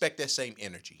can't expect that same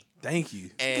energy. Thank you.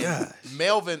 And gosh.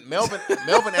 Melvin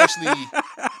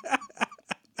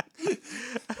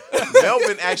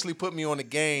actually put me on a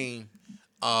game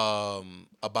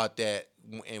about that.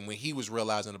 And when he was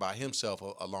realizing about himself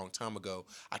a long time ago,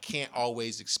 I can't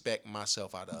always expect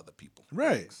myself out of other people.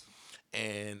 Right.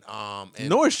 And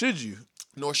nor should you.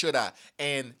 Nor should I.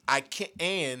 And I can't.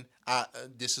 And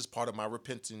this is part of my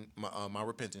repentance. My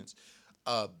repentance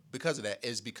because of that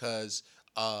is because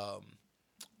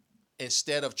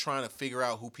instead of trying to figure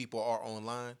out who people are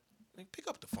online, pick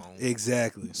up the phone.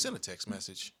 Exactly. Send a text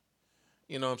message.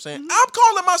 You know what I'm saying? Mm-hmm. I'm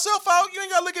calling myself out. You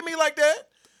ain't gotta look at me like that.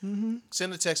 Mm-hmm.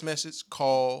 Send a text message,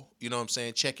 call, you know what I'm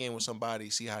saying, check in with somebody,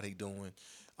 see how they doing.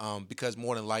 Because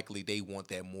more than likely they want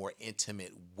that more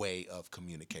intimate way of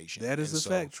communication. That is a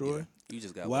fact, Troy. Yeah. You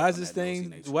just got wisest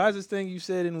thing you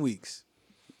said in weeks.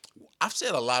 I've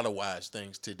said a lot of wise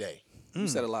things today. You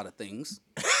said a lot of things.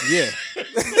 Yeah.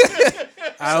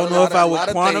 I don't know if I would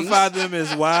quantify them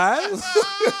as wise.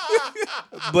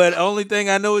 But only thing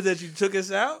I know is that you took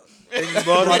us out and you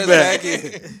brought us back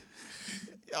in.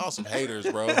 Y'all some haters,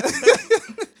 bro.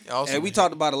 And we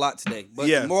talked about a lot today. But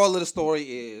the moral of the story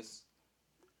is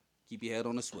keep your head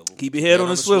on the swivel. Keep your head on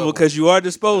the swivel because you are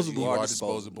disposable. You are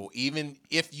disposable. Even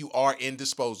if you are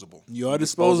indisposable. You are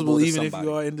disposable even if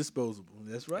you are indisposable.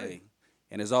 That's right. Hey.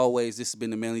 And as always, this has been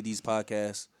the Manly D's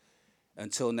podcast.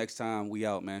 Until next time, we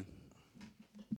out, man.